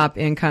in the top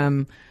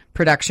income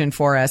production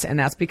for us, and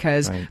that's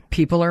because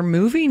people are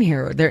moving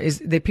here.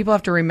 People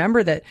have to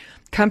remember that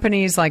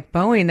companies like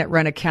Boeing that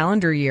run a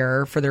calendar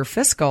year for their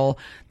fiscal,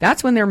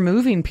 that's when they're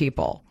moving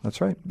people. That's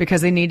right.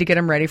 Because they need to get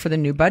them ready for the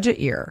new budget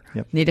year.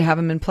 Need to have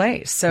them in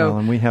place. So,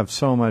 and we have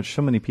so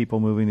many people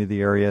moving to the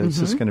area. It's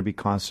just going to be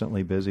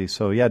constantly busy.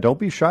 So don't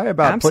be shy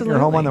about putting your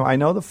home on there. I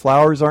know the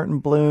flowers aren't in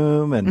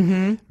bloom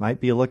and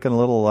might be looking a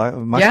little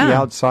mucky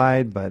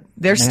outside, but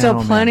there's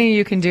still plenty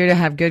you can do to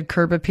have good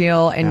curb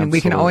appeal, and we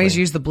can always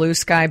use the blue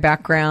sky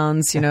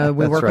backgrounds. We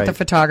work with the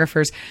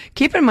photographers.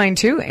 Keep in mind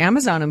too,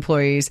 Amazon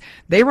employees,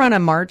 they run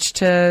a March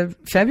to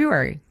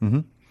February,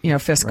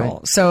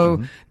 fiscal.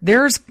 So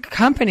there's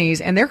companies,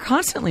 and they're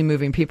constantly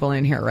moving people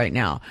in here right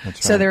now.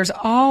 So there's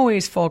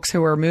always folks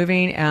who are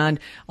moving, and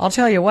I'll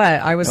tell you what,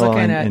 I was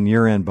looking at, and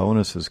year-end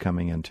bonuses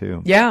coming in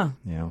too. Yeah,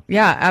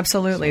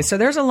 absolutely. So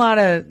there's a lot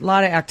of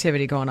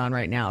activity going on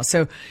right now.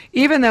 So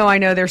even though I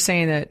know they're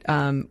saying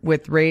that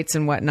with rates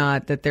and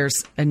whatnot that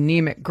there's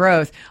anemic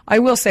growth, I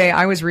will say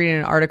I was reading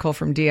an article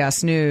from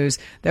DS News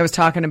that was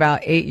talking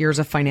about 8 years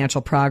of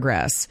financial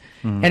progress.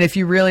 And if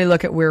you really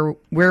look at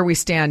where we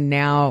stand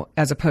now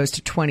as opposed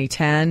to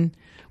 2010,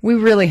 we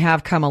really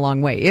have come a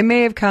long way. It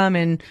may have come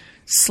in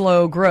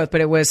slow growth, but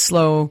it was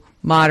slow,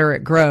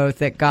 moderate growth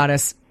that got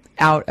us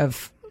out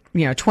of,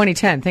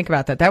 2010. Think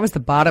about that. That was the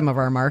bottom of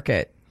our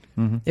market.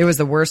 It was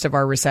the worst of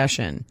our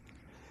recession.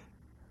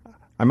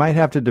 I might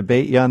have to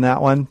debate you on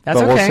that one, but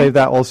we'll save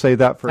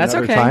that for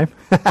another time.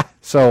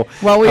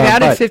 We've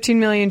added 15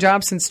 million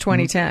jobs since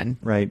 2010.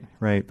 Right.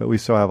 But we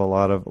still have a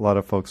lot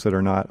of folks that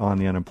are not on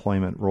the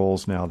unemployment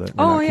rolls now. That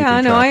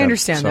I know, I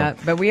understand that,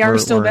 but we're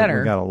still better.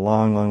 We've got a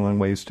long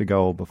ways to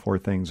go before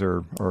things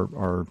are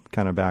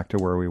kind of back to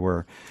where we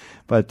were.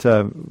 But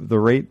the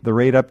rate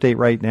update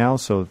right now,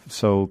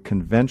 so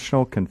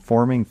conventional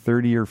conforming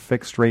 30-year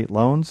fixed rate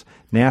loans,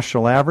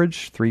 national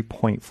average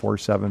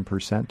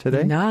 3.47%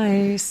 today.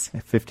 Nice.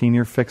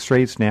 15-year fixed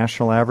rates,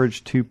 national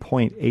average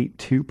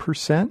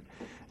 2.82%.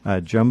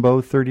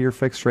 Jumbo 30-year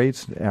fixed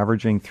rates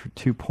averaging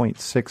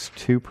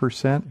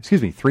 2.62%.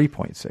 Excuse me,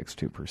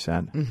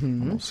 3.62%.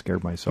 Mm-hmm. Almost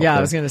scared myself. Yeah, there.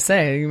 I was going to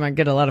say, you might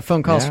get a lot of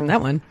phone calls from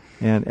that one.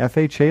 And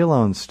FHA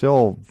loans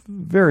still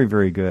very,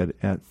 very good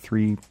at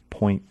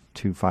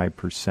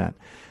 3.25%.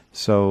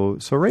 So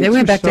rates they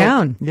went back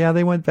down. Yeah,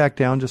 they went back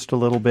down just a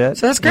little bit.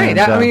 So that's great. And,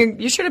 I mean,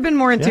 you should have been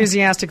more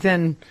enthusiastic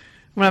than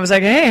when I was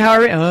like, "Hey, how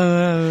are we?"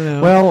 No.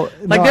 Well,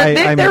 like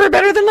they were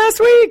better than last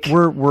week.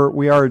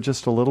 We are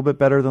just a little bit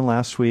better than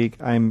last week.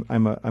 I'm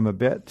a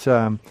bit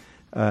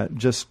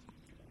just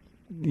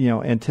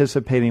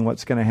anticipating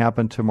what's going to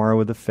happen tomorrow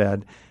with the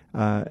Fed.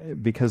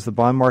 Because the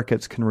bond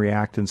markets can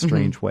react in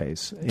strange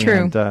ways.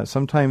 True. And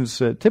sometimes,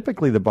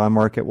 typically, the bond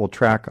market will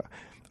track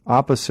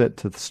opposite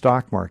to the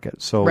stock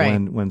market. So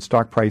when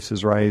stock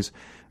prices rise,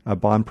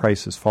 bond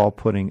prices fall,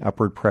 putting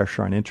upward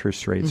pressure on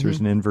interest rates. There's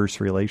an inverse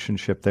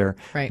relationship there.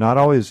 Right.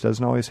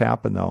 Doesn't always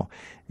happen though.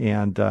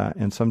 And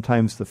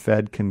sometimes the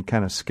Fed can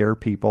kind of scare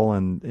people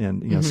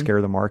and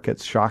scare the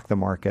markets, shock the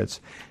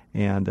markets.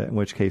 And in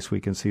which case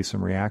we can see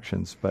some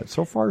reactions. But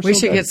so far, we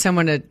should get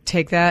someone to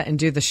take that and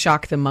do the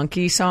Shock the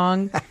Monkey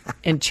song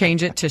and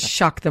change it to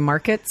Shock the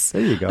Markets.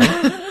 There you go.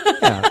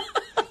 Yeah,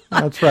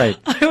 that's right.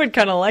 I would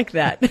kind of like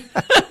that.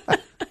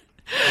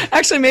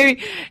 Actually,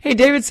 maybe, hey,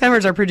 David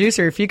Summers, our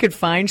producer, if you could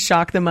find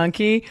Shock the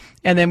Monkey,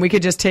 and then we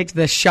could just take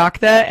the Shock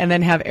that and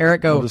then have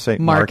Eric go, we'll just say,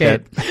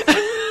 market.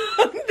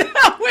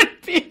 That would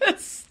be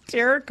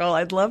hysterical.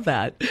 I'd love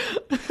that.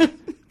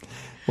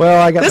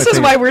 Well, this is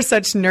why we're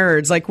such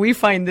nerds. Like, we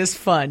find this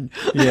fun.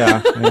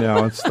 Yeah, I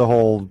know. It's the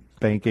whole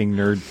banking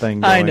nerd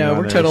thing going on. I know.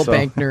 We're total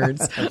bank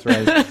nerds. That's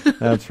right.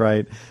 That's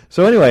right.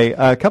 So anyway,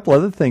 a couple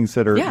other things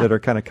that are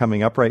kind of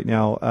coming up right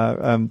now.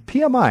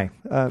 PMI.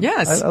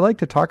 Yes. I'd like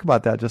to talk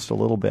about that just a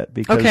little bit.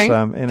 Because, okay.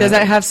 Does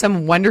that have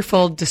some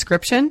wonderful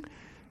description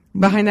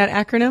behind that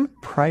acronym?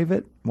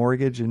 Private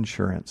mortgage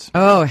insurance.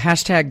 Oh,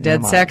 hashtag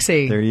dead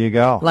sexy. There you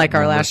go. Like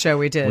our last show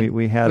we did.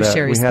 We had a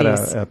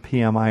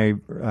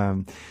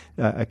PMI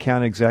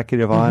account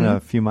executive on a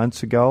few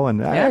months ago,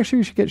 and actually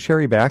we should get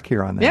Sherry back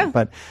here on that. Yeah.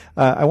 But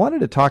I wanted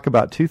to talk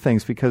about two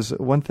things, because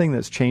one thing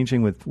that's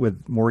changing with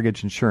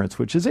mortgage insurance,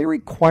 which is a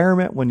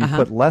requirement when you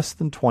put less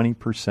than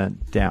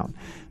 20% down.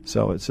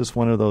 So it's just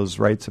one of those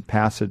rites of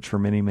passage for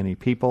many, many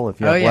people.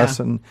 If you have less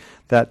than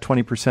that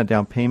 20%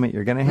 down payment,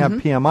 you're going to have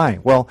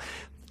PMI. Well,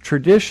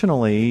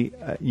 traditionally,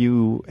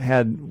 you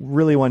had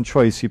really one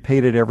choice. You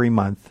paid it every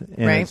month,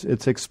 and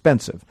it's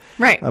expensive.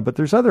 Right. But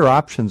there's other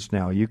options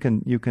now. You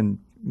can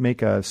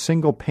make a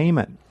single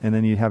payment, and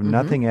then you have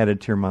nothing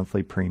added to your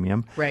monthly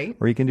premium. Right.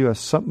 Or you can do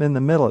something in the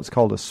middle. It's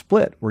called a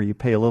split, where you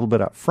pay a little bit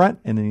up front,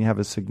 and then you have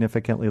a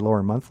significantly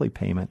lower monthly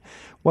payment.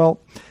 Well,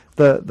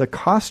 the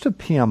cost of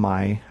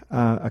PMI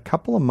a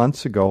couple of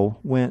months ago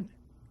went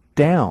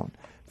down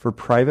for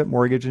private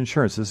mortgage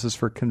insurance. This is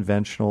for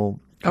conventional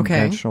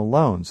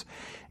loans.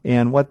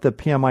 And what the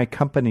PMI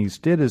companies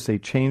did is they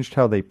changed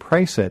how they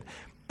price it.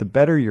 The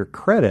better your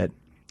credit,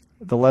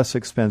 the less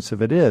expensive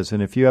it is.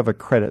 And if you have a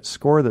credit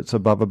score that's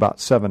above about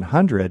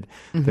 700,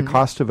 the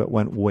cost of it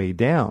went way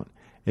down.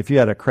 If you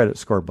had a credit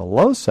score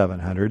below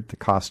 700, the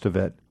cost of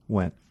it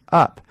went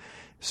up.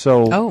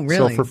 So,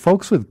 so for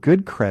folks with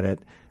good credit,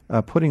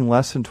 putting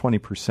less than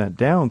 20%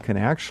 down can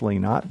actually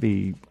not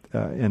be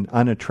an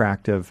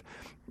unattractive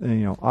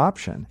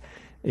option.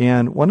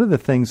 And one of the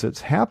things that's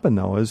happened,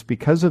 though, is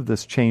because of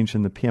this change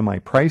in the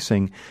PMI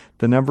pricing,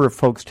 the number of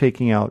folks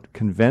taking out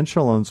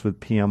conventional loans with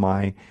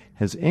PMI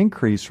has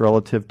increased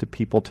relative to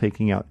people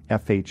taking out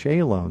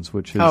FHA loans,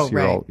 which is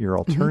your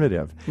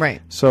alternative. Right.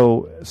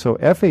 So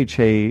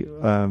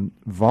FHA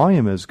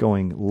volume is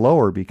going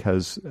lower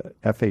because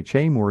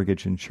FHA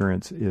mortgage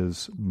insurance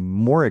is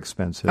more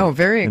expensive. Oh,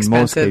 very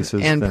expensive, in most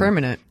cases, and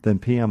permanent than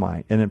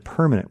PMI, and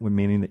permanent,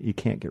 meaning that you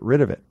can't get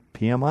rid of it.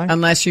 PMI,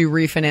 unless you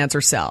refinance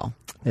or sell.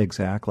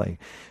 Exactly.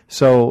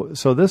 So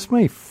this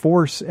may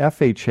force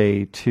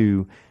FHA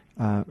to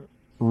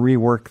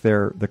rework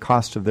the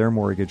cost of their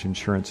mortgage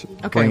insurance.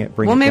 Okay.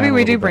 Well, maybe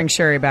we do bring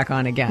Sherry back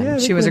on again. Yeah,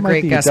 she was a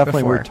great guest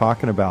definitely before. Worth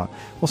talking about.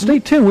 Well, stay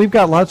tuned. We've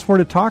got lots more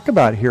to talk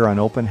about here on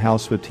Open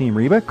House with Team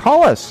Reba.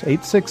 Call us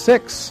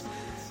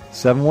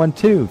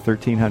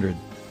 866-712-1300.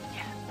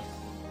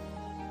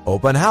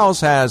 Open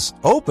House has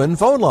open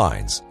phone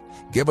lines.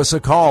 Give us a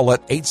call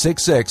at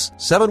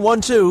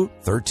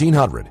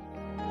 866-712-1300.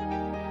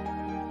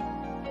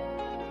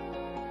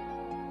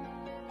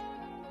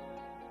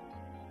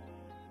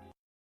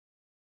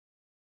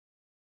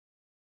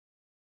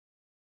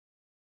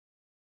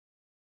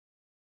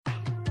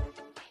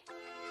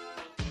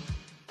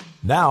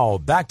 Now,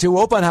 back to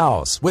Open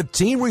House with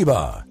Team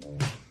Reba.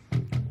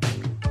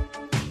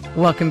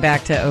 Welcome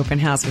back to Open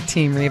House with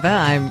Team Reba.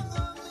 I'm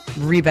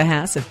Reba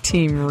Haas of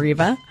Team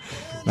Reba.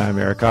 I'm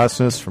Eric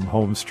Osnes from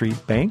Home Street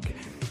Bank.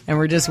 And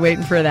we're just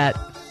waiting for that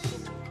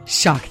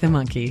Shock the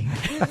Monkey.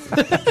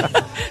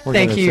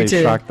 Thank you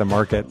to Shock the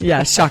Market.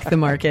 Yeah, Shock the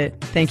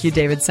Market. Thank you,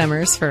 David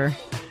Summers, for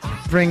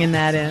bringing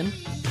that in.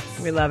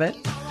 We love it.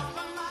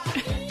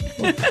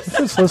 Well, let's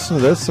just listen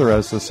to this the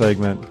rest of the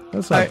segment.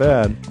 That's not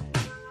bad.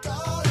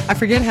 I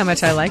forget how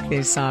much I like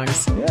these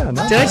songs. Yeah, Did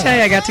I tell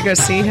you I got to go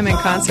see him in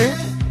concert?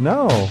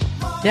 No.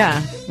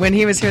 Yeah, when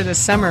he was here this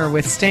summer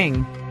with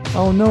Sting.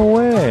 Oh, no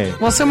way.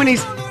 Well, so many...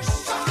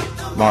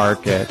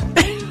 Mark it.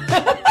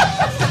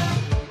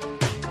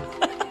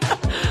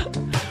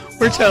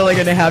 We're totally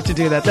going to have to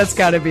do that. That's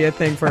got to be a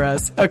thing for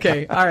us.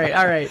 Okay, all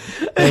right.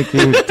 Thank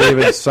you,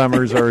 David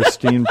Summers, our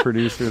esteemed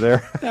producer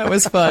there. That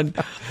was fun.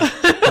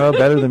 Well,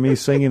 better than me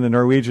singing the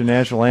Norwegian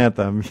national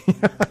anthem.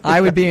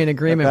 I would be in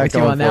agreement with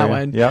you on that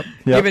one. Yep.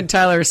 Even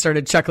Tyler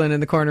started chuckling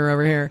in the corner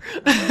over here.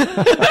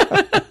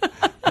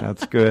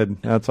 That's good.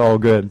 That's all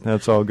good.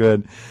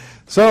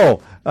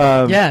 So,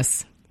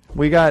 yes.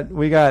 We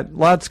got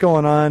lots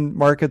going on.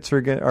 Markets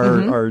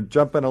are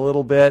jumping a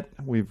little bit.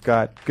 We've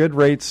got good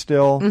rates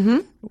still. Mm-hmm.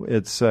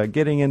 It's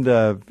getting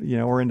into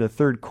we're into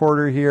third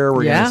quarter here.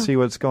 We're going to see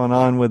what's going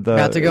on with the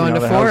about to go into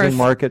the fourth. Housing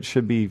market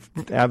should be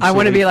absolutely. I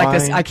want to be fine. like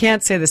this. I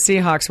can't say the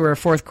Seahawks were a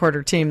fourth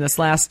quarter team this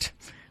last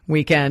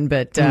weekend,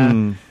 but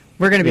we're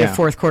going to be a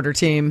fourth quarter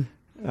team.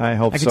 I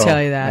hope so. I can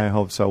tell you that. I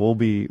hope so.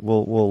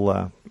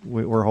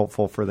 We're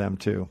hopeful for them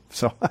too.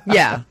 So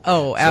yeah.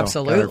 Oh,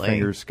 absolutely.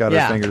 Got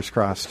our fingers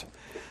crossed.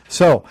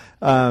 So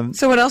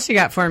what else you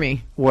got for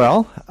me?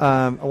 Well,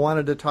 I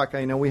wanted to talk.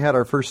 I know we had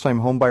our first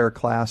time homebuyer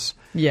class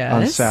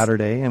on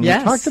Saturday, and we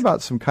talked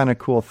about some kind of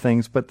cool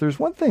things. But there's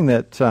one thing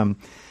that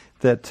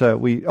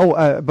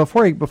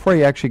before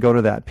you actually go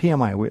to that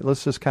PMI,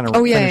 let's just kind of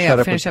finish that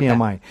up with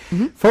PMI,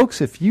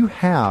 folks. If you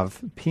have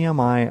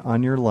PMI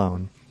on your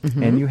loan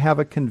and you have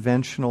a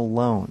conventional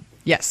loan,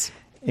 yes,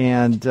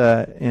 and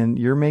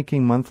you're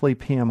making monthly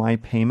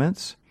PMI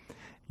payments,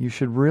 you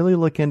should really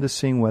look into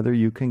seeing whether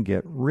you can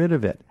get rid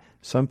of it.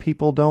 Some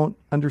people don't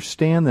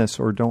understand this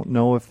or don't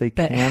know if they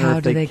can or if they can't. But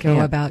how do they go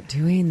about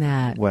doing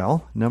that?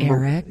 Well,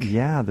 Eric?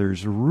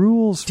 There's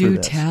rules for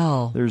this. Do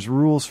tell. There's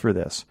rules for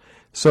this.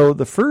 So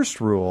the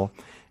first rule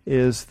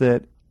is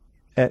that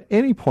at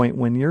any point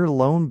when your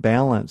loan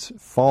balance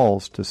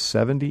falls to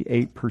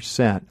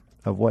 78%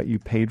 of what you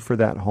paid for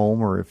that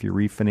home, or if you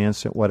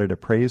refinance it, what it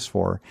appraised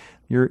for,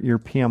 your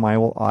PMI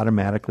will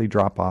automatically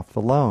drop off the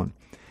loan.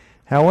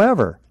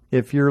 However,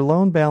 if your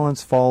loan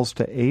balance falls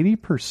to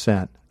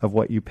 80% of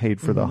what you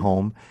paid for the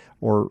home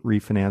or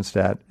refinanced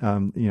at,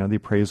 the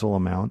appraisal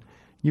amount,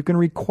 you can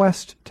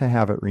request to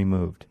have it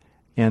removed,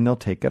 and they'll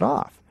take it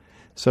off.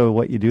 So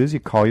what you do is you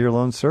call your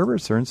loan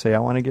servicer and say, I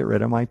want to get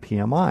rid of my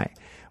PMI.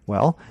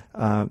 Well,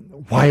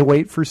 why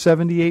wait for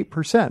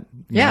 78%?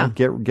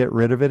 Get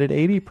rid of it at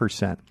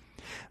 80%.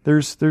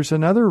 There's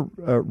another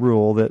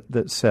rule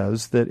that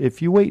says that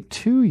if you wait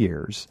 2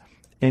 years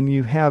and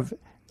we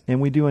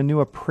do a new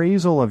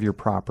appraisal of your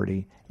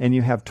property and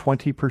you have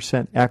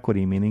 20%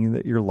 equity, meaning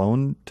that your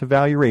loan to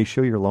value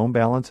ratio, your loan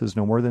balance is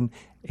no more than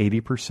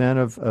 80%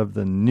 of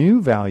the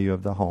new value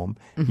of the home,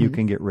 you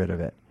can get rid of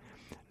it.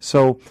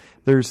 So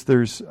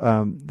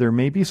there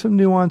may be some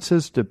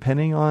nuances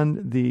depending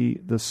on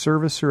the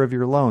servicer of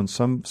your loan.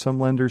 Some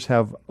lenders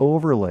have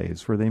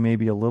overlays where they may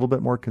be a little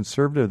bit more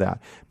conservative with that.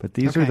 But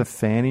these are the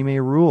Fannie Mae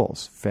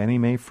rules, Fannie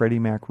Mae, Freddie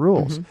Mac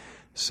rules.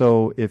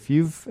 So if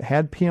you've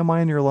had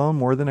PMI in your loan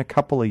more than a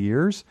couple of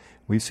years,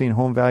 we've seen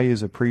home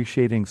values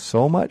appreciating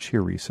so much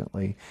here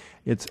recently.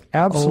 It's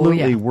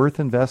absolutely worth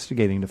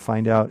investigating to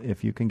find out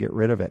if you can get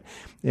rid of it.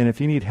 And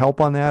if you need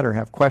help on that or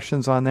have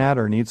questions on that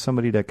or need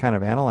somebody to kind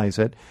of analyze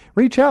it,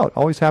 reach out.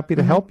 Always happy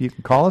to help. You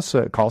can call us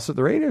at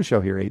the radio show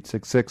here,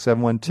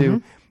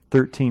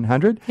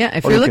 866-712-1300. Yeah,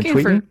 if you're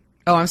looking for...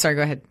 Oh, I'm sorry.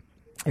 Go ahead.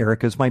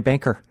 Eric is my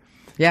banker.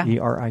 Yeah.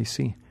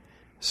 ERIC.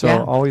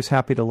 So always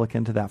happy to look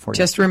into that for you.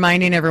 Just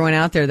reminding everyone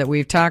out there that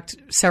we've talked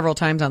several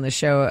times on the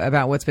show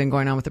about what's been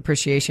going on with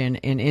appreciation.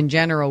 And in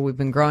general, we've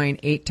been growing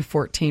 8 to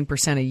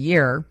 14% a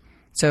year.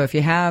 So if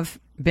you have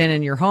been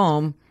in your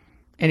home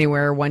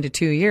anywhere 1 to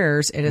 2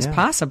 years, it is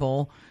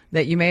possible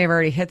that you may have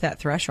already hit that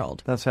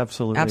threshold. That's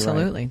absolutely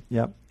right.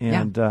 Yep.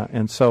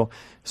 And so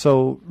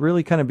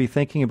really kind of be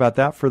thinking about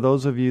that for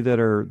those of you that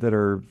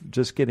are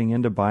just getting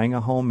into buying a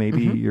home.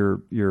 Maybe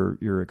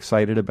you're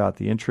excited about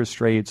the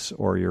interest rates,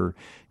 or you're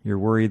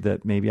worried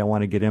that maybe I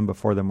want to get in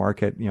before the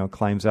market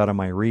climbs out of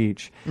my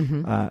reach.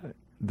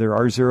 There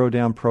are zero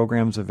down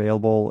programs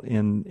available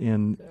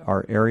in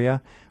our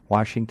area,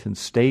 Washington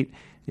State.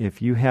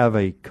 If you have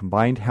a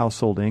combined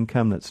household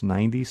income that's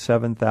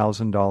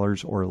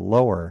 $97,000 or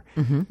lower,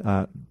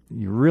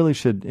 you really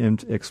should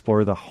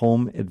explore the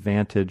Home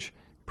Advantage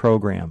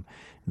program.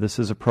 This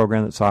is a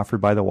program that's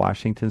offered by the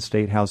Washington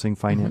State Housing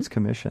Finance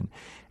Commission.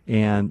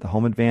 And the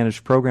Home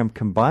Advantage program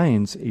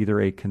combines either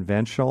a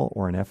conventional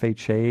or an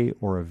FHA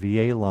or a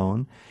VA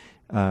loan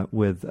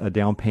with a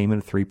down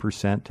payment of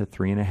 3% to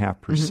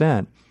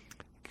 3.5%.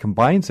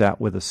 Combines that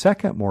with a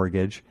second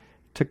mortgage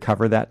to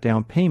cover that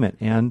down payment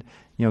and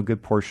a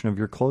good portion of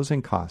your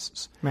closing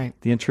costs. Right.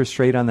 The interest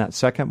rate on that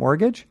second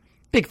mortgage?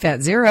 Big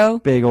fat zero.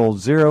 Big old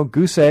zero,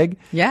 goose egg.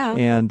 Yeah.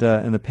 And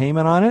the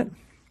payment on it?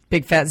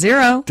 Big fat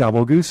zero.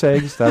 Double goose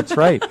eggs, that's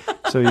right.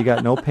 So you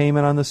got no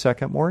payment on the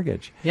second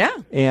mortgage. Yeah.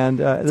 And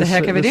it's a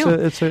heck of a deal.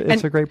 It's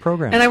a great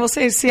program. And I will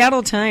say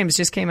Seattle Times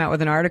just came out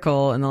with an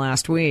article in the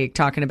last week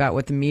talking about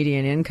what the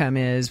median income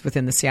is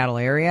within the Seattle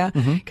area.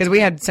 Because we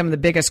had some of the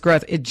biggest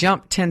growth. It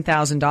jumped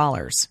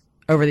 $10,000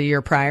 over the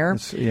year prior.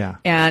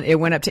 And it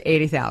went up to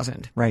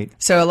 $80,000. Right.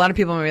 So a lot of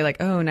people might be like,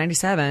 oh,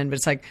 97, but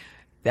it's like,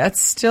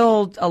 that's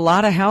still a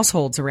lot of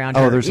households around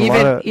here. There's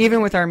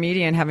even with our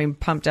median having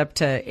pumped up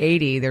to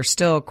 80, there's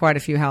still quite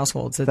a few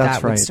households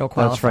that would still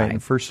qualify. That's right.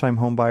 And first-time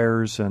home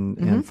buyers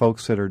and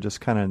folks that are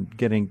just kind of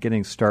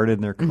getting started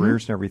in their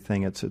careers and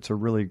everything, it's a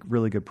really,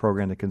 really good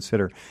program to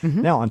consider.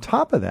 Now, on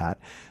top of that,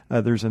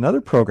 there's another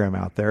program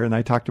out there, and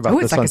I talked about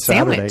this on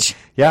Saturday. Sandwich.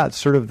 Yeah, it's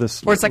sort of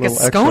this. Or it's like a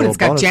scone. It's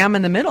got bonus. Jam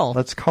in the middle.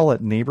 Let's call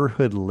it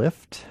Neighborhood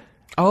Lift.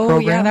 Oh,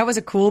 program. Yeah, that was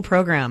a cool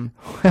program.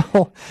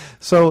 Well,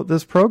 so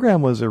this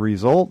program was a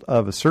result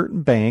of a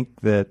certain bank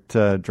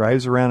that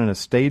drives around in a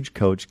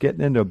stagecoach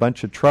getting into a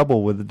bunch of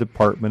trouble with the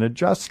Department of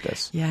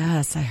Justice.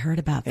 Yes, I heard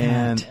about that.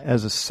 And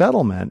as a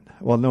settlement,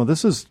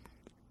 this is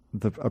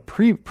a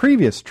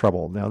previous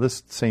trouble. Now,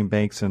 this same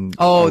bank's in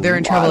they're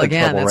in trouble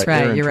again. That's right.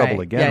 They're in You're trouble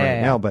right.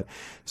 again now. But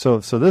so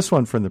this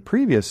one from the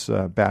previous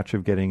batch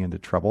of getting into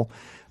trouble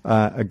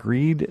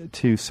agreed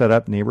to set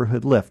up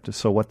Neighborhood Lift.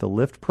 So what the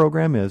Lift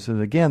program is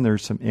again,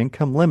 there's some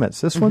income limits.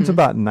 This one's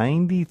about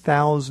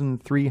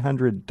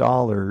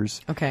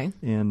 $90,300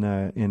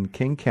 in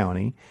King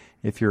County.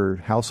 If your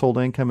household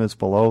income is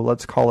below,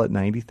 let's call it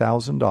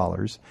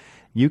 $90,000,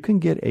 you can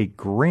get a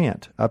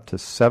grant up to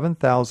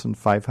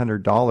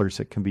 $7,500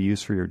 that can be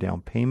used for your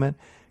down payment,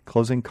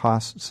 closing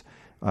costs,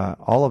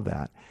 all of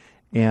that.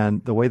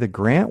 And the way the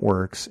grant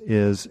works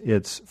is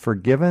it's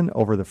forgiven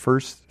over the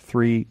first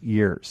 3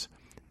 years.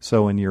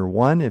 So in year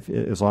one,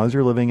 as long as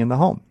you're living in the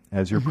home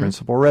as your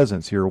principal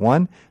residence, year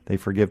one, they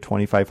forgive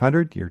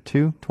 $2,500. Year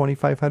two,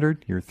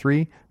 $2,500. Year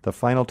three, the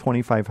final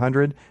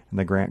 $2,500, and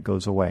the grant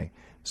goes away.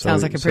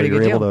 Sounds like a pretty good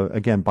deal. So you're able to,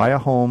 again, buy a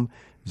home,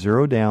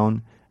 zero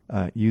down,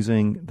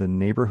 using the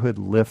Neighborhood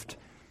Lift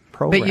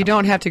program. But you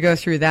don't have to go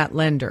through that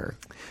lender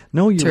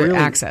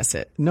access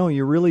it. No,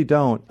 you really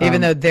don't.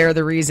 Even though they're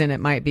the reason it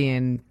might be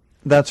in.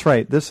 That's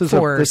right. This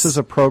is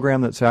a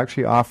program that's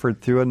actually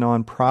offered through a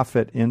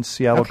nonprofit in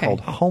Seattle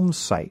called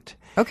HomeSite.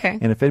 Okay.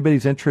 And if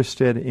anybody's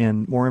interested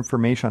in more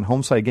information on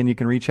HomeSite, again, you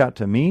can reach out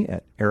to me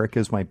at Eric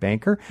is my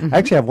banker. I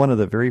actually have one of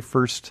the very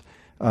first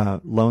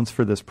loans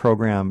for this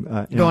program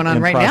going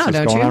on right now,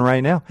 don't you? Going on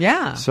right now.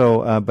 Yeah.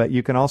 So, but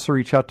you can also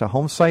reach out to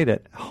HomeSite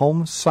at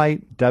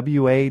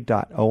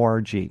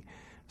homesitewa.org.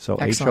 So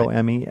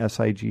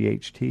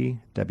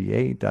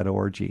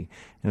HOMESIGHTWA.org. And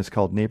it's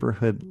called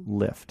Neighborhood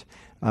Lift.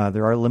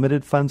 There are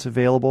limited funds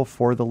available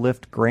for the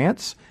Lift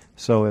grants.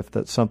 So if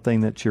that's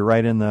something that you're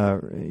right in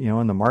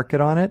the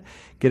market on it,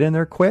 get in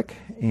there quick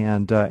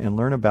and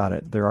learn about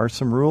it. There are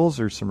some rules,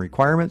 there's some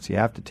requirements. You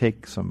have to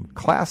take some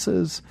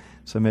classes,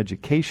 some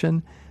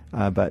education.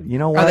 But you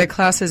know what? Are there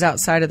classes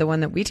outside of the one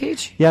that we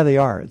teach? Yeah, they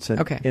are. It's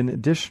an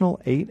additional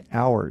 8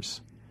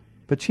 hours.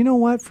 But you know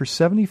what? For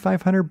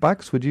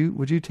 $7,500, would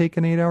you take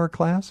an 8-hour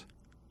class?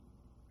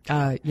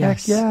 Yes.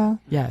 Heck yeah.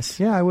 Yes.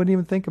 Yeah, I wouldn't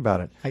even think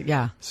about it.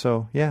 Yeah.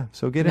 So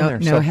get in there.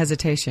 No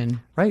hesitation.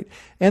 Right.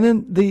 And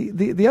then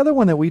the other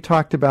one that we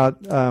talked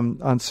about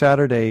on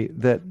Saturday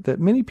that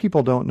many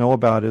people don't know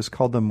about is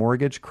called the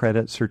Mortgage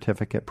Credit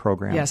Certificate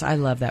Program. Yes, I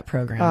love that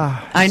program.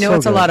 I know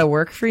it's a lot of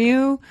work for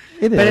you,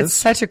 but it's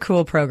such a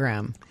cool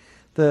program.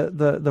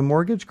 The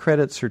Mortgage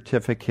Credit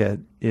Certificate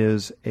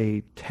is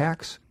a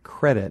tax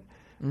credit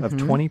of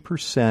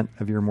 20%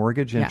 of your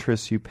mortgage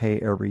interest you pay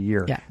every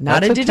year. Yeah,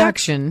 not a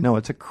deduction. No,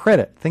 it's a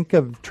credit.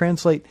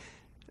 Translate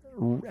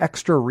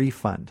extra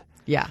refund.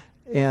 Yeah.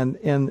 And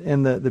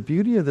the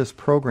beauty of this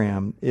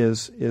program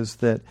is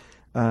that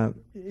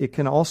it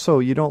can also,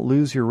 you don't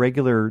lose your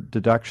regular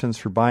deductions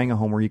for buying a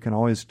home where you can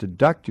always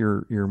deduct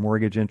your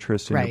mortgage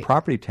interest and your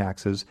property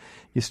taxes.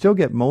 You still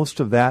get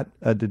most of that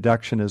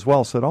deduction as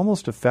well. So it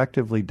almost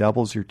effectively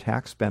doubles your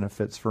tax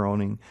benefits for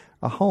owning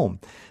a home.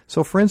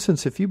 So for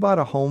instance, if you bought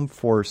a home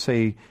for,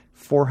 say,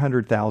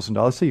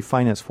 $400,000, let's say you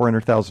finance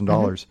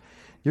 $400,000,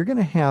 you're going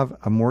to have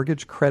a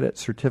mortgage credit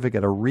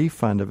certificate, a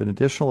refund of an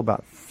additional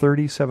about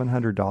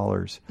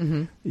 $3,700.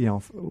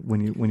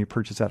 When you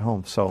purchase that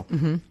home. So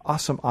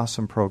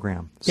awesome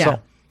program. Yeah. So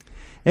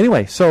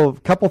anyway, a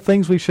couple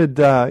things we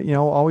should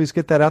always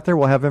get that out there.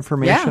 We'll have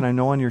information I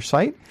know on your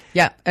site.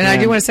 Yeah, and I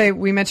do want to say,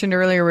 we mentioned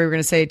earlier we were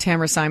going to say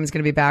Tamara Simon's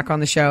going to be back on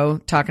the show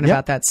talking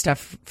about that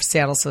stuff for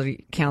Seattle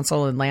City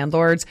Council and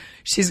landlords.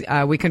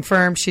 We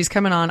confirmed she's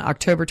coming on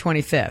October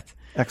 25th.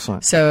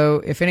 Excellent.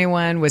 So if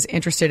anyone was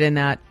interested in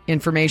that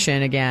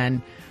information,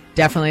 again,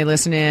 definitely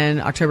listen in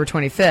October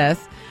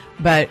 25th.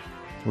 But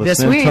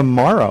this week,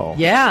 tomorrow.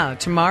 Yeah,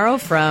 tomorrow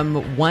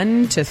from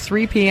 1 to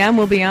 3 p.m.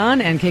 we'll be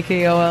on, and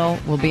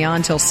KKOL will be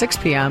on till 6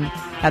 p.m.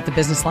 at the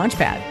Business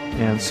Launchpad.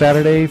 And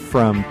Saturday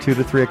from 2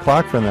 to 3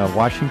 o'clock from the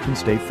Washington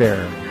State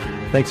Fair.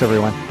 Thanks,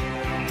 everyone.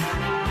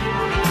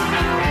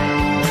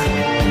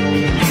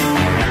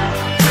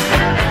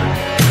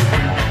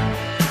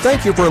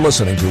 Thank you for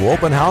listening to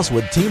Open House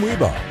with Team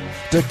Reba.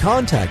 To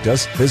contact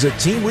us, visit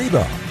Team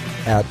Reba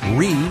at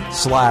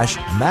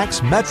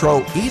re/Max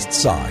Metro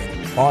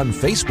Eastside on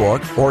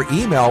Facebook or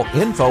email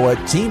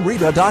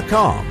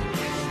info@teamreba.com.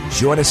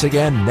 Join us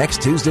again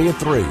next Tuesday at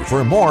 3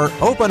 for more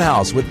Open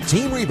House with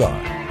Team Reba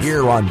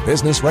here on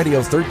Business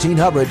Radio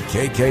 1300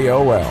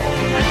 KKOL.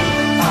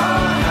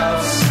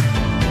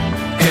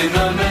 In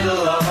the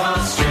middle of our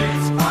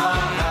streets, our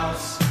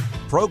house.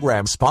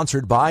 Program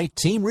sponsored by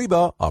Team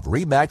Reba of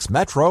RE/MAX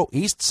Metro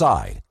East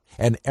Side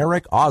and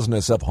Eric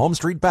Osnes of Home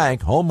Street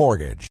Bank Home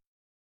Mortgage.